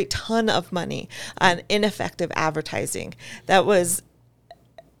a straight ton of money on ineffective advertising. That was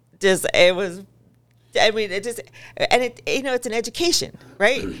just, it's an education,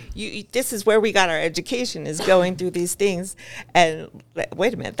 right? This is where we got our education, is going through these things. And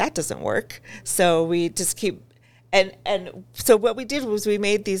wait a minute, that doesn't work. So we just keep, and so what we did was we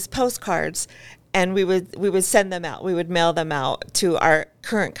made these postcards, and we would send them out. We would mail them out to our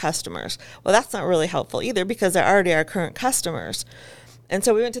current customers. Well, that's not really helpful either, because they're already our current customers. And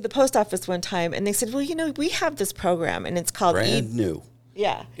so we went to the post office one time, and they said, well, we have this program, and it's called brand new.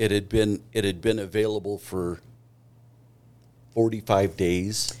 Yeah. It had been available for 45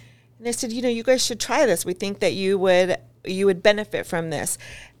 days. And they said, you guys should try this. We think that you would benefit from this.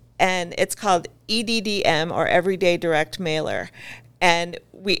 And it's called EDDM, or Everyday Direct Mailer. And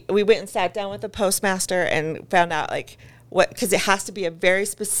we went and sat down with the postmaster and found out because it has to be a very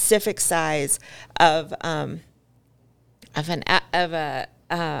specific size of a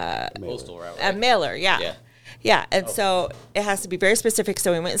postal route, a mailer, yeah. And so it has to be very specific.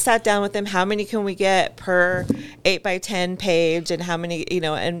 So we went and sat down with them. How many can we get per 8x10 page, and how many,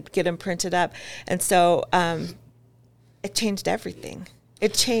 and get them printed up. And so it changed everything.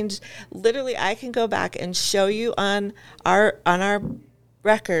 It changed. Literally, I can go back and show you on our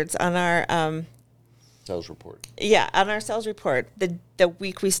records, on our sales report. Yeah, on our sales report, the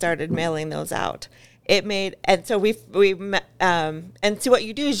week we started mailing those out. It made, and so and so what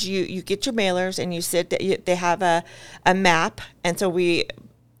you do is you get your mailers, and they have a map, and so we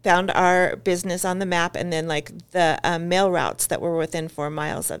found our business on the map, and then the mail routes that were within 4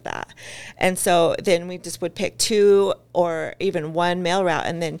 miles of that. And so then we just would pick 2 or even 1 mail route,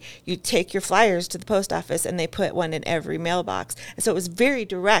 and then you take your flyers to the post office, and they put one in every mailbox. And so it was very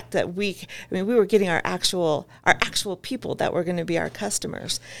direct that we were getting our actual people that were going to be our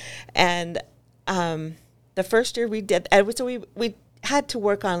customers. And the first year we did, and so we had to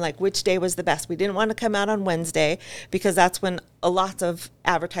work on which day was the best. We didn't want to come out on Wednesday, because that's when a lot of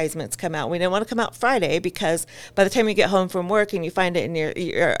advertisements come out. We didn't want to come out Friday, because by the time you get home from work and you find it in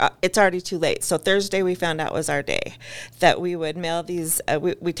it's already too late. So Thursday we found out was our day that we would mail these.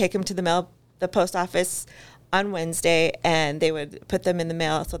 We take them to the post office on Wednesday, and they would put them in the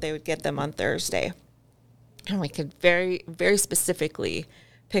mail, so they would get them on Thursday. And we could very, very specifically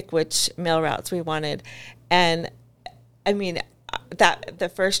pick which mail routes we wanted. And I mean, that the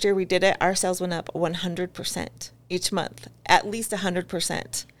first year we did it, our sales went up 100% each month, at least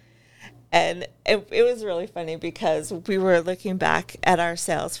 100%. And it was really funny, because we were looking back at our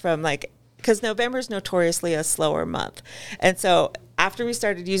sales from because November is notoriously a slower month. And so after we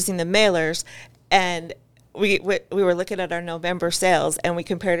started using the mailers, and we were looking at our November sales, and we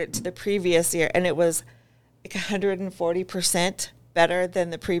compared it to the previous year, and it was 140% better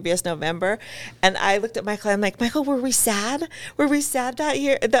than the previous November. And I looked at Michael, I'm like, Michael, were we sad? Were we sad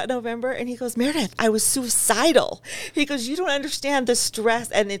that November? And he goes, Meredith, I was suicidal. He goes, you don't understand the stress.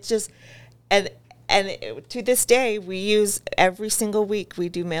 And it's just, to this day, we use every single week, we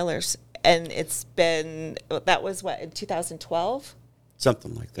do mailers. And that was in 2012?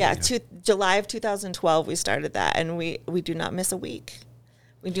 Something like that. Yeah. July of 2012, we started that, and we do not miss a week.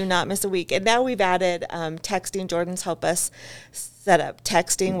 We do not miss a week. And now we've added texting. Jordan's helped us set up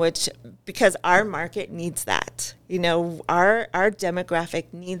texting, because our market needs that. Our demographic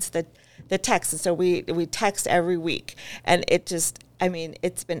needs the text. And so we text every week. And it's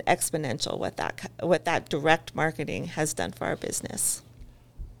been exponential what that direct marketing has done for our business.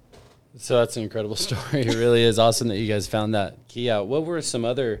 So that's an incredible story. It really is awesome that you guys found that key out. What were some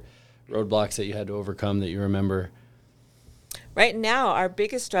other roadblocks that you had to overcome that you remember? Right now, our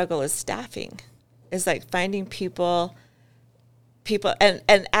biggest struggle is staffing. Is finding people,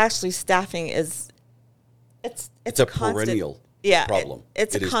 and actually staffing is it's a constant, perennial problem.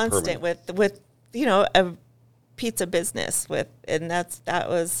 It's a constant permanent. with a pizza business and that's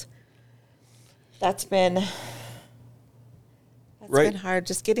been hard,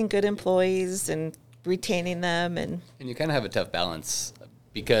 just getting good employees and retaining them, and you kind of have a tough balance,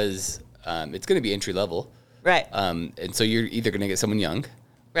 because it's going to be entry level. Right. And so you're either going to get someone young,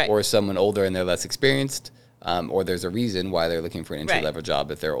 Right. or someone older and they're less experienced, or there's a reason why they're looking for an entry level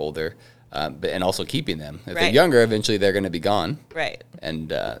job if they're older, and also keeping them. If they're younger, eventually they're going to be gone. Right.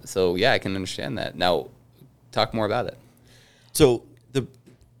 And so, I can understand that. Now, talk more about it. So the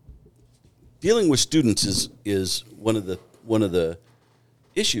dealing with students is one of the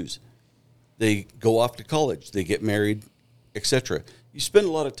issues. They go off to college, they get married, etc. You spend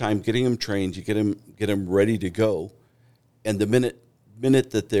a lot of time getting them trained, you get them ready to go, and the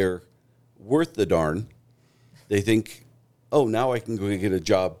minute that they're worth the darn, they think, oh, now I can go get a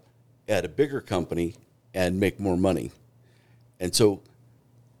job at a bigger company and make more money. And so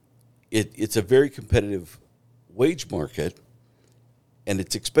it's a very competitive wage market, and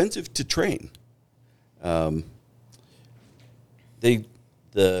it's expensive to train.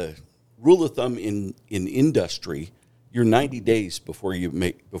 The rule of thumb in industry, you're 90 days before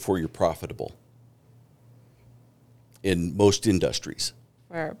you're profitable in most industries.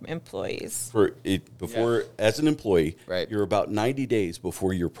 For our employees. As an employee, right, you're about 90 days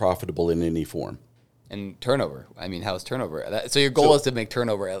before you're profitable in any form. And turnover. I mean, how's turnover? So your goal is to make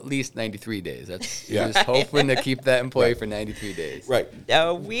turnover at least 93 days. That's you're just hoping to keep that employee for 93 days. Right.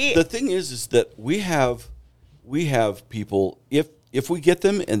 The thing is that we have people, if we get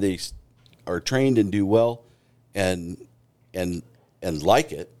them and they are trained and do well and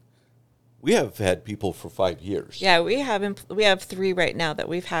like it, we have had people for 5 years. Yeah, we have 3 right now that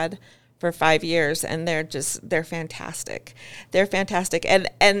we've had for 5 years, and they're fantastic. They're fantastic,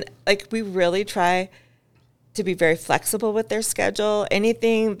 and like we really try to be very flexible with their schedule.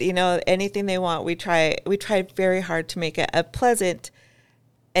 Anything they want, we try very hard to make it a pleasant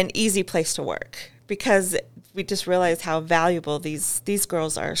and easy place to work, because we just realize how valuable these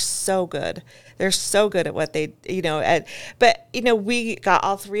girls are. So good. They're so good at what they, but we got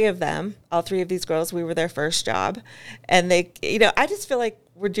all 3 of them, all 3 of these girls. We were their first job, and they, I just feel like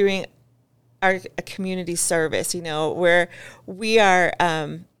we're doing a community service, where we are,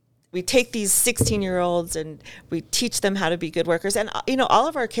 we take these 16-year-olds and we teach them how to be good workers. And, all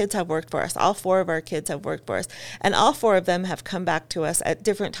of our kids have worked for us. All 4 of our kids have worked for us. And all 4 of them have come back to us at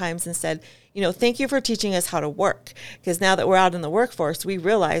different times and said, thank you for teaching us how to work. Because now that we're out in the workforce, we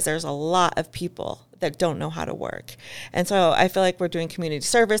realize there's a lot of people that don't know how to work. And so I feel like we're doing community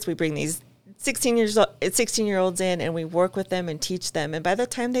service. We bring these 16-year-olds in, and we work with them and teach them. And by the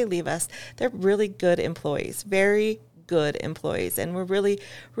time they leave us, they're really good employees, very good employees, and we're really,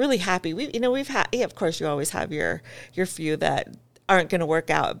 really happy. We've had, of course, you always have your few that aren't going to work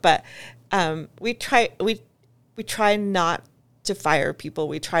out, but we try not to fire people.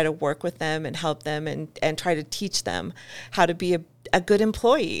 We try to work with them and help them and try to teach them how to be a good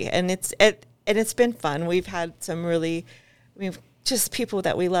employee. And it's been fun. We've had we've just people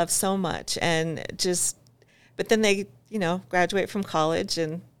that we love so much, but then they, graduate from college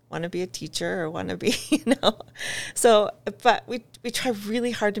and want to be a teacher or want to be, So, but we try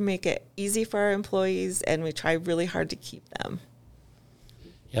really hard to make it easy for our employees, and we try really hard to keep them.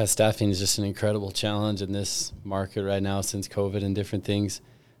 Yeah, staffing is just an incredible challenge in this market right now since COVID and different things.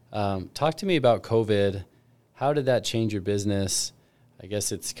 Talk to me about COVID. How did that change your business? I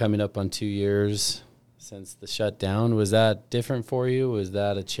guess it's coming up on 2 years since the shutdown. Was that different for you? Was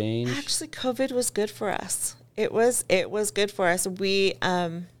that a change? Actually, COVID was good for us. It was good for us. We,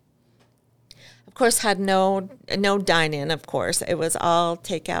 of course, had no dine-in, of course. It was all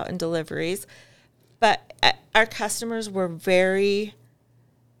takeout and deliveries. But our customers were very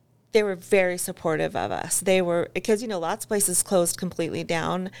supportive of us. They were, because, lots of places closed completely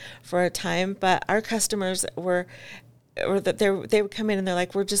down for a time, but our customers they would come in and they're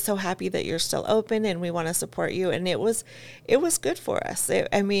like, we're just so happy that you're still open and we want to support you. And it was good for us.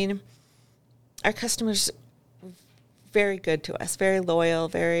 Our customers were very good to us, very loyal,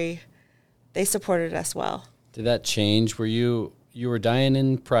 they supported us well. Did that change? You were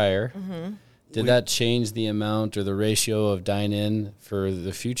dine-in prior. Mm-hmm. Did that change the amount or the ratio of dine-in for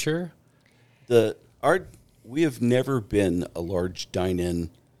the future? We have never been a large dine-in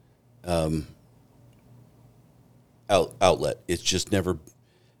outlet. It's just never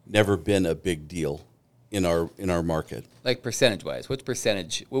been a big deal in our market. Like percentage-wise, what's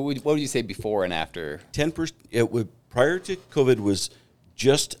percentage? What would you say before and after? 10%. Prior to COVID was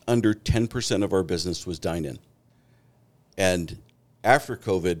just under 10% of our business was dine-in, and after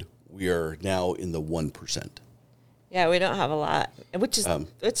COVID, we are now in the 1%. Yeah, we don't have a lot, which is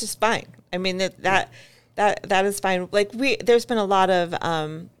fine. I mean that is fine. Like there's been a lot of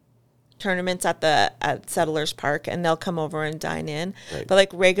tournaments at Settlers Park, and they'll come over and dine in. Right. But like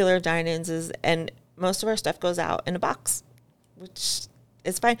regular dine-ins and most of our stuff goes out in a box, which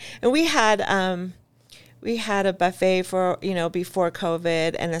is fine. And we had we had a buffet for, before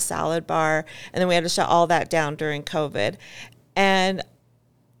COVID and a salad bar, and then we had to shut all that down during COVID. And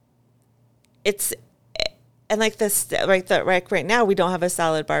like this, right now, we don't have a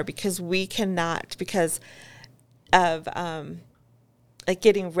salad bar because we cannot, because of like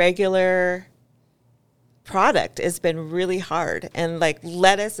getting regular product has been really hard, and like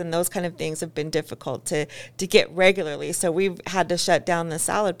lettuce and those kind of things have been difficult to get regularly. So we've had to shut down the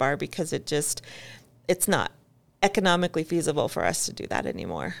salad bar because it's not economically feasible for us to do that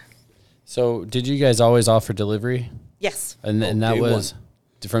anymore. So did you guys always offer delivery? Yes. And that was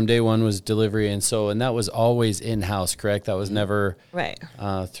from day one was delivery. And that was always in-house, correct? That was never right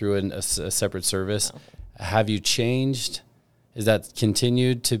through a separate service. No. Have you changed? Is that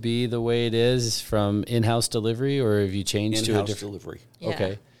continued to be the way it is from in-house delivery, or have you changed to a different delivery? Yeah.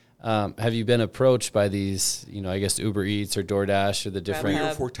 Okay. Have you been approached by these, I guess Uber Eats or DoorDash or the different 3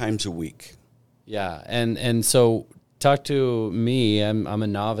 or 4 times a week? Yeah. And so talk to me. I'm a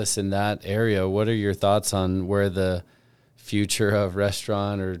novice in that area. What are your thoughts on where the future of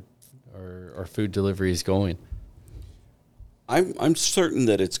restaurant or food delivery is going? I'm certain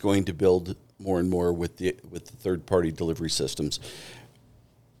that it's going to build more and more with the third-party delivery systems.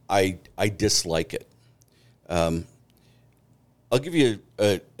 I dislike it. I'll give you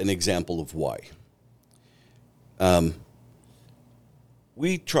an example of why.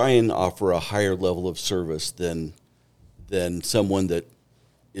 We try and offer a higher level of service than someone that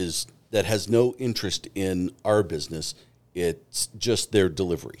has no interest in our business. It's just their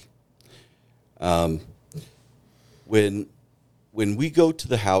delivery. When we go to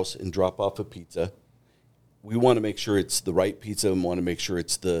the house and drop off a pizza, we want to make sure it's the right pizza and want to make sure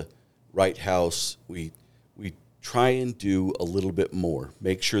it's the right house. We try and do a little bit more,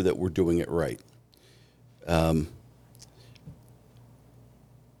 make sure that we're doing it right. I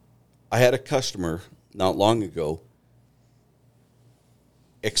had a customer not long ago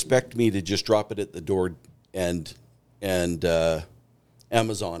expect me to just drop it at the door and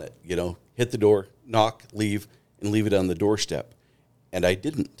Amazon it, hit the door, knock, leave, and leave it on the doorstep. And I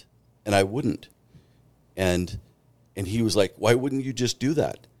didn't, and I wouldn't. And he was like, why wouldn't you just do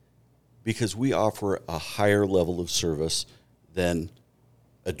that? Because we offer a higher level of service than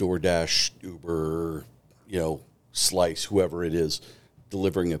a DoorDash, Uber, Slice, whoever it is,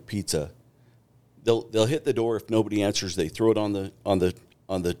 delivering a pizza. They'll hit the door. If nobody answers, they throw it on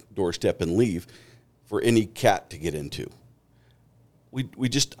the doorstep and leave for any cat to get into.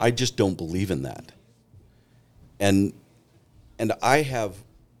 I just don't believe in that. And I have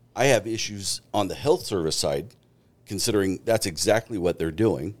issues on the health service side, considering that's exactly what they're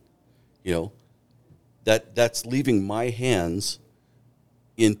doing. That's leaving my hands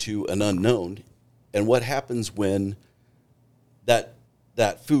into an unknown. And what happens when that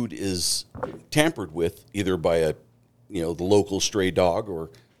food is tampered with, either by the local stray dog or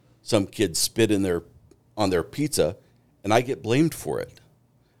some kid spit on their pizza, and I get blamed for it.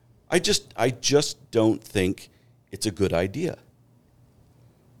 I just don't think it's a good idea.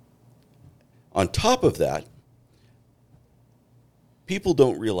 On top of that, people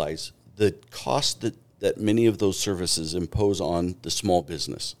don't realize the cost that many of those services impose on the small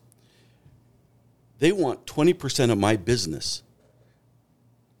business. They want 20% of my business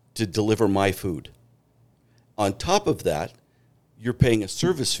to deliver my food. On top of that, you're paying a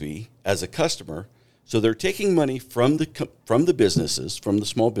service fee as a customer, so they're taking money from the businesses, from the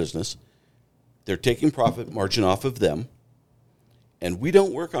small business. They're taking profit margin off of them, and we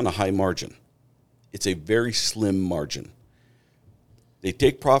don't work on a high margin. It's a very slim margin. They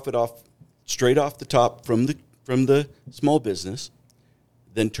take profit straight off the top from the small business,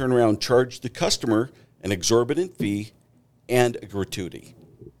 then turn around and charge the customer an exorbitant fee and a gratuity.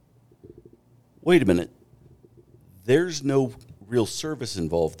 Wait a minute. There's no real service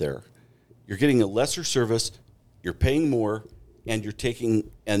involved there. You're getting a lesser service, you're paying more, and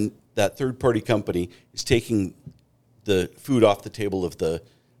that third-party company is taking the food off the table of the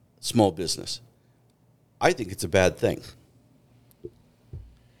small business. I think it's a bad thing.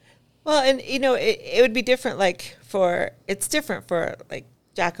 Well, and it would be different. It's different for like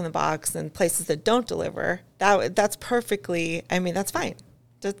Jack in the Box and places that don't deliver. That's perfectly. I mean, that's fine.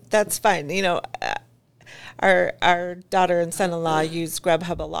 That's fine. Our daughter and son-in-law use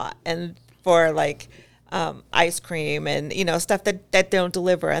Grubhub a lot, and for ice cream and stuff that don't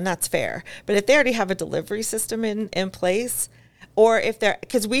deliver, and that's fair. But if they already have a delivery system in place, or if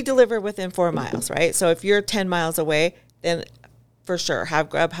because we deliver within 4 miles, right? So if you're 10 miles away, then for sure have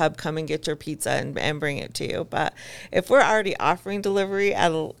Grubhub come and get your pizza and bring it to you. But if we're already offering delivery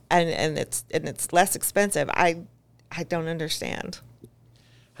and it's less expensive, I don't understand.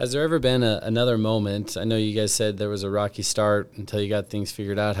 Has there ever been another moment? I know you guys said there was a rocky start until you got things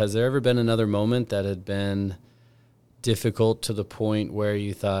figured out. Has there ever been another moment that had been difficult to the point where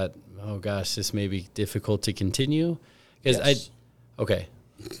you thought, oh gosh, this may be difficult to continue? Because okay.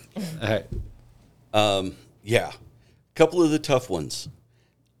 All right. Yeah. A couple of the tough ones.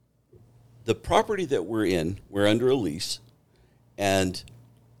 The property that we're under a lease, and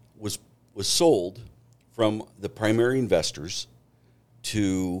was sold from the primary investors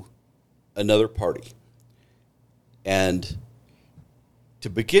to another party. And to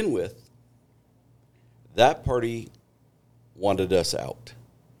begin with, that party wanted us out.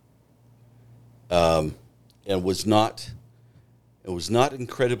 And was not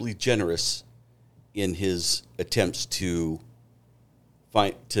incredibly generous in his attempts to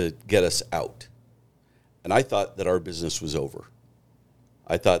get us out. And I thought that our business was over.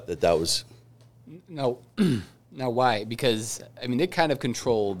 I thought that was... No. Now, why? Because, I mean, they kind of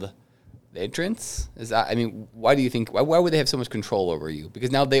controlled the entrance. Why do you think... Why would they have so much control over you?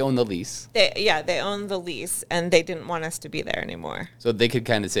 Because now they own the lease. They own the lease, and they didn't want us to be there anymore. So they could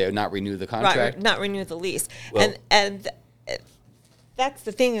kind of say, not renew the contract? Not renew the lease. Well, and that's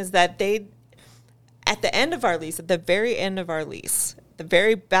the thing, is that they... At the end of our lease, at the very end of our lease, the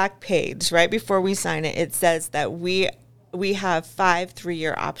very back page, right before we sign it, it says that we have 5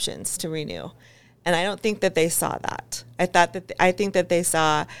 3-year options to renew. And I don't think that they saw that. I think that they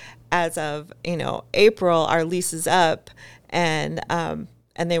saw, as of April, our lease is up, and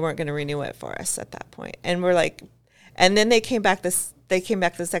they weren't going to renew it for us at that point. And we're like, and then they came back the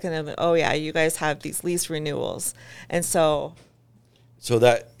second, and oh yeah, you guys have these lease renewals, and so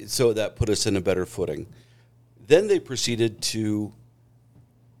that put us in a better footing. Then they proceeded to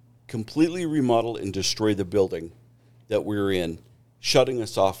completely remodel and destroy the building that we were in, shutting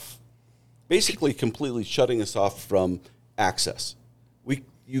us off. Basically, completely shutting us off from access.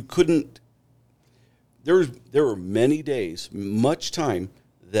 You couldn't. There were many days, much time,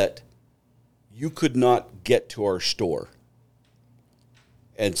 that you could not get to our store,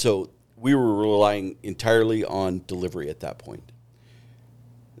 and so we were relying entirely on delivery at that point.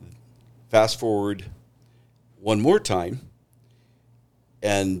 Fast forward one more time,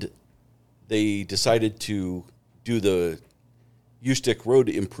 and they decided to do the U-Stick Road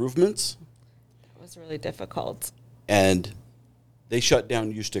improvements. was really difficult. And they shut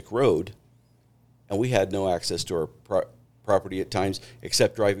down U-Stick Road, and we had no access to our property at times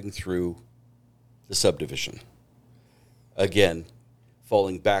except driving through the subdivision. Again,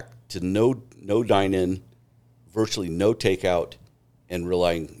 falling back to no dine-in, virtually no takeout, and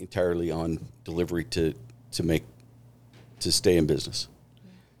relying entirely on delivery to stay in business.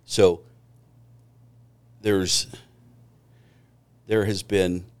 So there has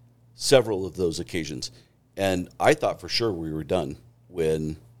been several of those occasions, and I thought for sure we were done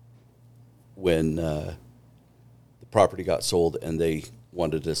when the property got sold and they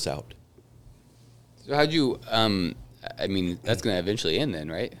wanted us out. So how'd you? That's going to eventually end then,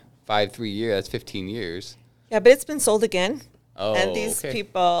 right? 3 years. That's 15 years. Yeah, but it's been sold again. Oh, and these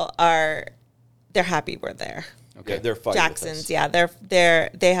people they're happy we're there. Okay, yeah, they're fine. Jackson's, with us.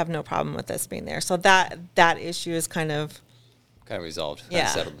 they have no problem with us being there. So that issue is kind of resolved. Yeah.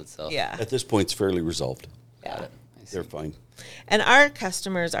 Settled itself. Yeah. At this point, it's fairly resolved. Yeah. They're fine. And our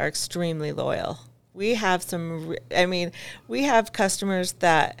customers are extremely loyal. We have we have customers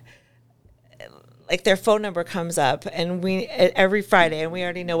that, like, their phone number comes up and every Friday, and we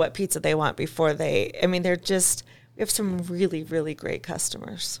already know what pizza they want before we have some really, really great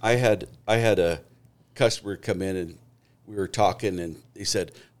customers. I had a customer come in, and we were talking, and they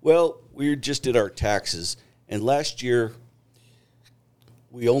said, well, we just did our taxes, and last year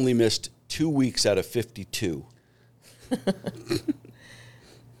we only missed 2 weeks out of 52. Yeah.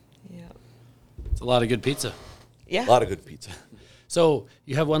 It's a lot of good pizza. Yeah. A lot of good pizza. So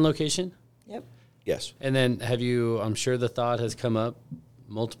you have one location? Yep. Yes. And then I'm sure the thought has come up,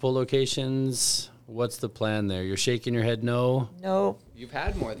 multiple locations. What's the plan there? You're shaking your head no? No. You've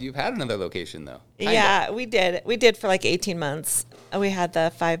had more. You've had another location though. Yeah, we did. We did for like 18 months. We had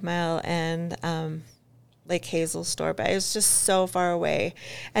the 5 Mile and Lake Hazel store, but it was just so far away.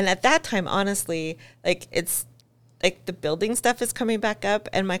 And at that time, honestly, it's like the building stuff is coming back up,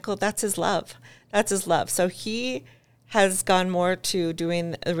 and Michael, that's his love. That's his love. So he has gone more to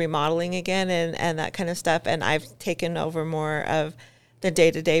doing the remodeling again and that kind of stuff. And I've taken over more of the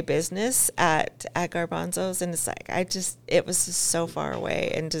day-to-day business at Garbonzo's, and it's like it was just so far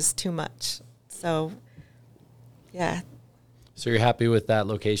away and just too much. So, yeah. So you're happy with that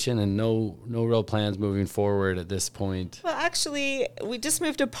location and no real plans moving forward at this point? Well, actually, we just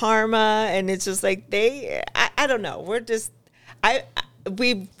moved to Parma, and it's just like I don't know. We're just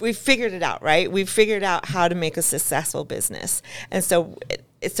we figured it out, right? We figured out how to make a successful business. And so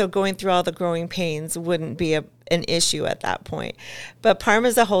going through all the growing pains wouldn't be an issue at that point. But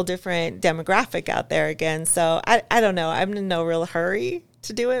Parma's a whole different demographic out there again. So I don't know. I'm in no real hurry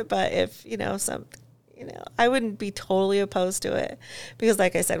to do it. But if, I wouldn't be totally opposed to it because,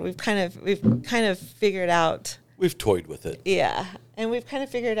 like I said, we've kind of figured out. We've toyed with it. Yeah. And we've kind of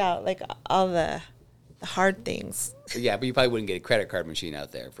figured out like all the hard things. Yeah, but you probably wouldn't get a credit card machine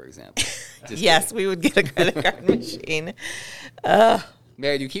out there, for example. Yes, we would get a credit card machine.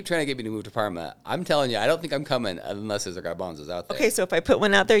 Mary, you keep trying to get me to move to Parma. I'm telling you, I don't think I'm coming unless there's a Garbonzo's out there. Okay, so if I put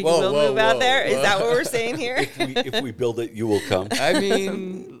one out there, you will move out there? Is that what we're saying here? If we build it, you will come. I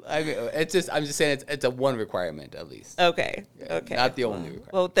mean, I'm just saying it's a one requirement at least. Okay, okay. Not the only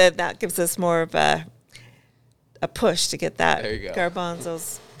requirement. Well, then that gives us more of a push to get that There you go.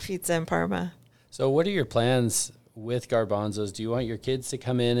 Garbonzo's pizza in Parma. So what are your plans with Garbonzo's? Do you want your kids to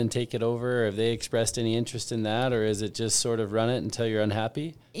come in and take it over? Have they expressed any interest in that, or is it just sort of run it until you're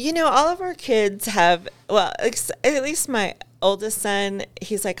unhappy? All of our kids have, well, at least my oldest son,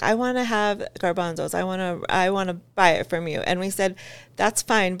 he's like, I want to have Garbonzo's. I want to buy it from you. And we said, that's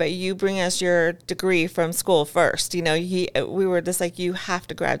fine, but you bring us your degree from school first. We were just like, you have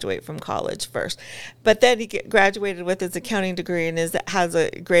to graduate from college first. But then he graduated with his accounting degree and has a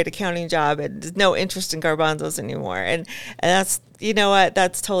great accounting job and has no interest in Garbonzo's anymore. And that's,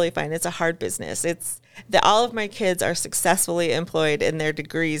 that's totally fine. It's a hard business. All of my kids are successfully employed in their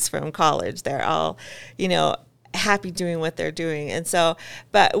degrees from college. They're all, happy doing what they're doing. And so,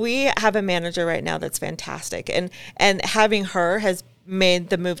 but we have a manager right now that's fantastic. And having her has made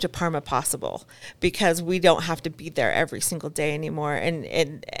the move to Parma possible because we don't have to be there every single day anymore.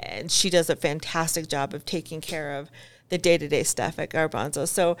 And she does a fantastic job of taking care of the day-to-day stuff at Garbonzo.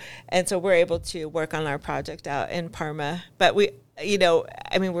 So we're able to work on our project out in Parma, but we're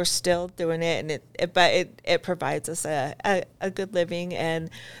still doing it, and it provides us a good living, and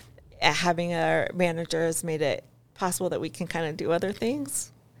having our manager has made it possible that we can kind of do other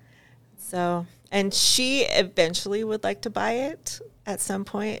things. So, and she eventually would like to buy it at some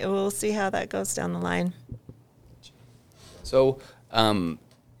point. We'll see how that goes down the line. So,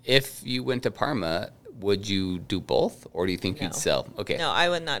 if you went to Parma, would you do both, or do you think you'd sell? Okay. No, I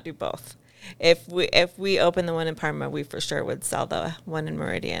would not do both. If we open the one in Parma, we for sure would sell the one in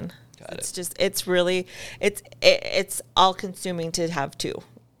Meridian. It's all consuming to have two.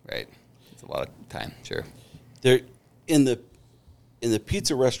 Right. It's a lot of time, sure. There, in the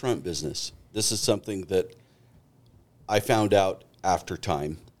pizza restaurant business, this is something that I found out after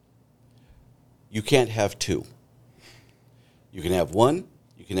time. You can't have two. You can have one,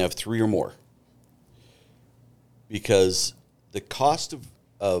 you can have three or more. Because the cost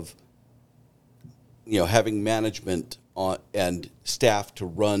of having management and staff to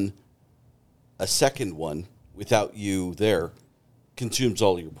run a second one without you there consumes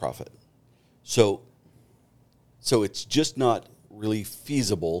all your profit. So it's just not really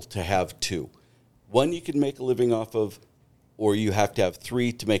feasible to have two. One you can make a living off of, or you have to have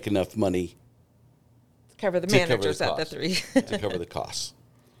three to make enough money Cover the managers at the three. to cover the costs.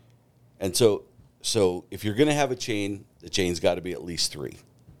 And so if you're going to have a chain, the chain's got to be at least three.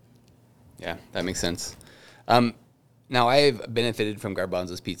 Yeah, that makes sense. Now, I've benefited from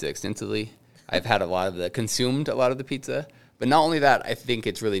Garbonzo's pizza extensively. I've had consumed a lot of the pizza. But not only that, I think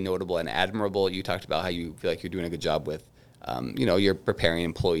it's really notable and admirable. You talked about how you feel like you're doing a good job with, you're preparing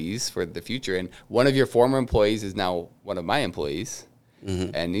employees for the future. And one of your former employees is now one of my employees.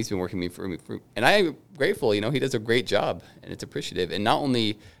 Mm-hmm. And he's been working for me. And I'm grateful, he does a great job, and it's appreciative. And not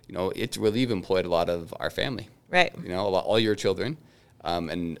only, it's really employed a lot of our family. Right. All your children.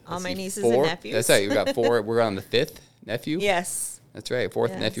 And all my nieces 4. and nephews. That's right. We've got 4. We're on the 5th nephew. Yes. That's right. 4th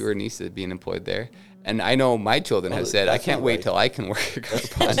Yes. nephew or niece is being employed there. And I know my children have said, I can't wait till I can work at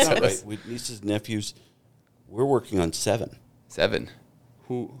Garbonzo's. That's not right. With nieces and nephews, we're working on 7. 7.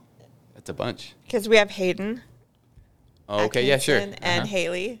 Who? That's a bunch. Because we have Hayden. Oh, okay, yeah, sure. And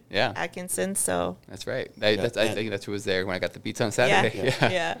Haley. Yeah. Atkinson. So that's right. I think that's who was there when I got the pizza on Saturday.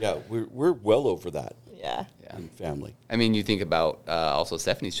 Yeah. We're well over that. Yeah. In family. I mean, you think about also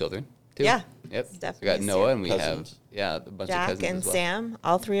Stephanie's children too. Yeah. Yep. Stephanie's, We got Noah, and we cousins. have a bunch Jack of cousins and as well. Sam.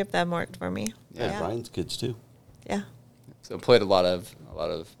 All 3 of them worked for me. Yeah, Brian's kids too. Yeah. So employed a lot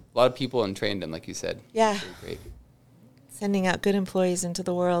of people and trained them, like you said. Yeah. Very great. Sending out good employees into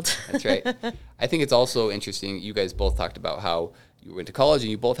the world. That's right. I think it's also interesting. You guys both talked about how you went to college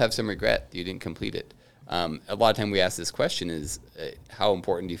and you both have some regret that you didn't complete it. A lot of time we ask this question is how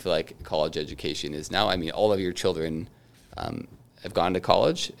important do you feel like college education is now? I mean, all of your children have gone to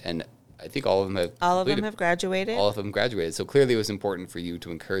college, and I think all of them have All of them completed. have graduated. All of them graduated. So clearly it was important for you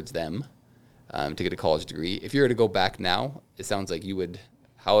to encourage them to get a college degree. If you were to go back now, it sounds like you would.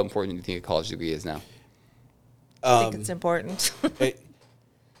 How important do you think a college degree is now? I think it's important.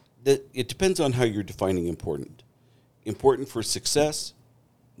 It depends on how you're defining important. Important for success?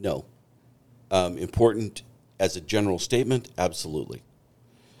 No. Important as a general statement? Absolutely.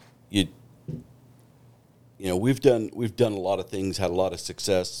 We've done a lot of things, had a lot of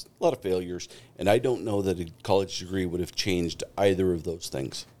success, a lot of failures, and I don't know that a college degree would have changed either of those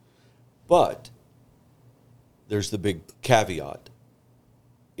things. But there's the big caveat.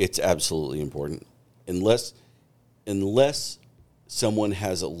 It's absolutely important. Unless someone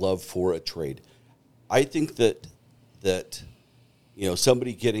has a love for a trade. I think that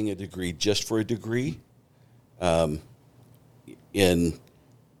somebody getting a degree just for a degree in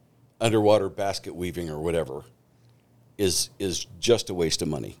underwater basket weaving or whatever is just a waste of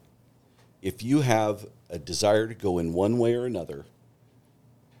money. If you have a desire to go in one way or another,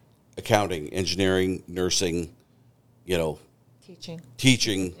 accounting, engineering, nursing,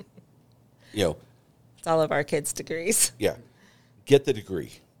 teaching, It's all of our kids' degrees. yeah, get the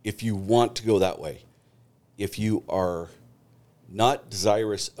degree if you want to go that way. If you are not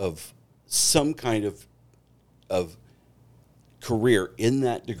desirous of some kind of career in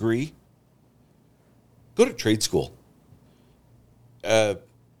that degree, go to trade school.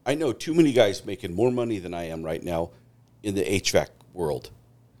 I know too many guys making more money than I am right now in the HVAC world.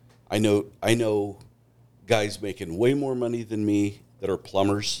 I know guys making way more money than me that are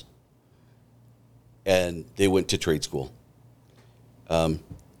plumbers, and they went to trade school.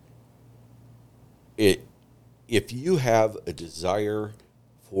 If you have a desire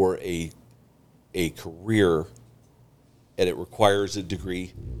for a career and it requires a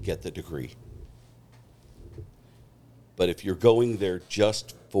degree, get the degree. But if you're going there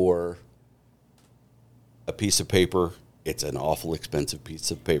just for a piece of paper, it's an awful expensive piece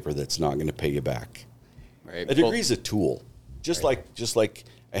of paper that's not going to pay you back. Right. A degree is a tool, just like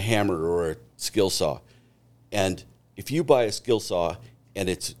a hammer or a skill saw. And if you buy a skill saw and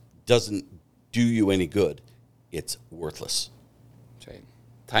it doesn't do you any good, it's worthless. That's right.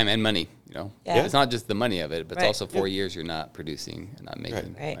 Time and money, Yeah. It's not just the money of it, but it's Right. also 4 years you're not producing and not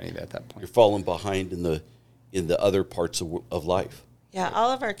making Right. money at that point. You're falling behind in the other parts of life. Yeah, all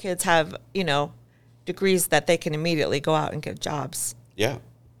of our kids have, degrees that they can immediately go out and get jobs. Yeah.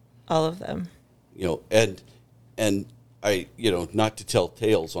 All of them. And I, not to tell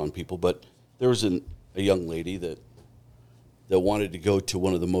tales on people, but there was a young lady that wanted to go to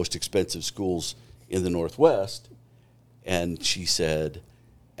one of the most expensive schools in the Northwest, and she said,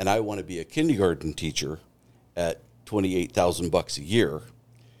 and I want to be a kindergarten teacher at $28,000 a year.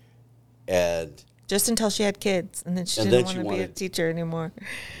 And Just until she had kids, and then she And didn't then want she to be a wanted- teacher anymore.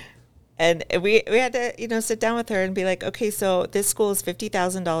 And we had to, sit down with her and be like, okay, so this school is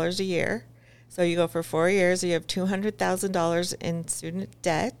 $50,000 a year. So you go for 4 years, you have $200,000 in student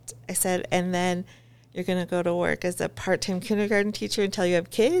debt. I said, and then you're going to go to work as a part-time kindergarten teacher until you have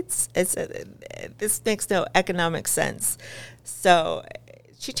kids. I said, this makes no economic sense. So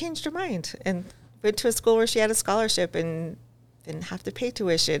she changed her mind and went to a school where she had a scholarship and didn't have to pay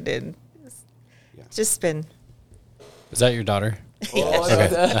tuition. And it's just been... Is that your daughter?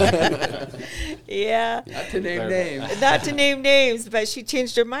 Yeah. Not to name names. Not to name names, but she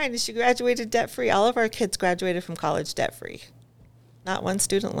changed her mind and she graduated debt-free. All of our kids graduated from college debt-free. Not one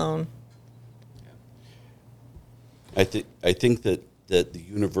student loan. I think that the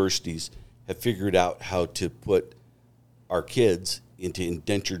universities have figured out how to put our kids into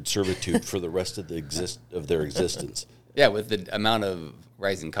indentured servitude for the rest of their existence. Yeah, with the amount of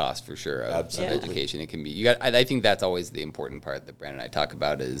rising costs for sure of Absolutely. education, it can be. I think that's always the important part that Brandon and I talk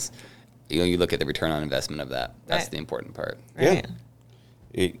about is, you look at the return on investment of that. That's Right. the important part. Right.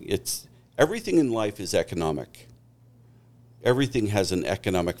 Yeah. It's everything in life is economic. Everything has an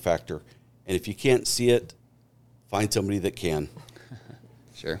economic factor, and if you can't see it, find somebody that can.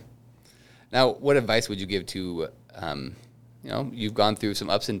 Sure. Now, what advice would you give to, you've gone through some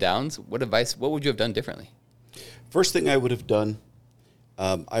ups and downs. What would you have done differently? First thing I would have done,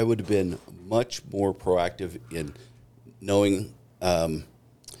 I would have been much more proactive in knowing,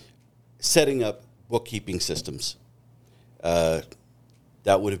 setting up bookkeeping systems. That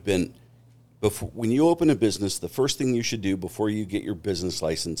would have been, when you open a business, the first thing you should do before you get your business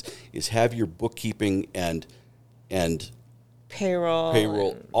license is have your bookkeeping and Payroll.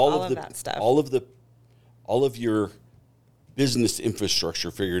 and all of that stuff. all of your business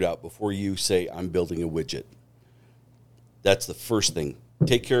infrastructure figured out before you say I'm building a widget. That's the first thing.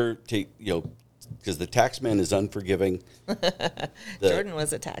 because the taxman is unforgiving. Jordan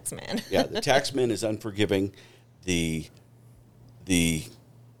was a tax man. Yeah, the taxman is unforgiving. The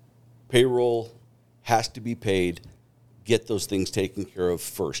payroll has to be paid. Get those things taken care of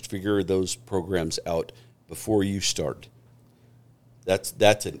first. Figure those programs out before you start.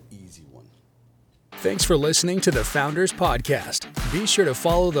 That's an easy one. Thanks for listening to the Founders Podcast. Be sure to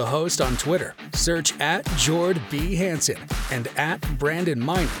follow the host on Twitter. Search @JordB Hansen and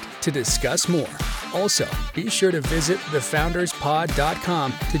 @BrandonMinard to discuss more. Also, be sure to visit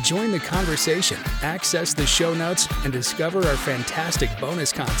thefounderspod.com to join the conversation, access the show notes, and discover our fantastic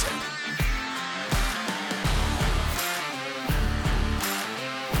bonus content.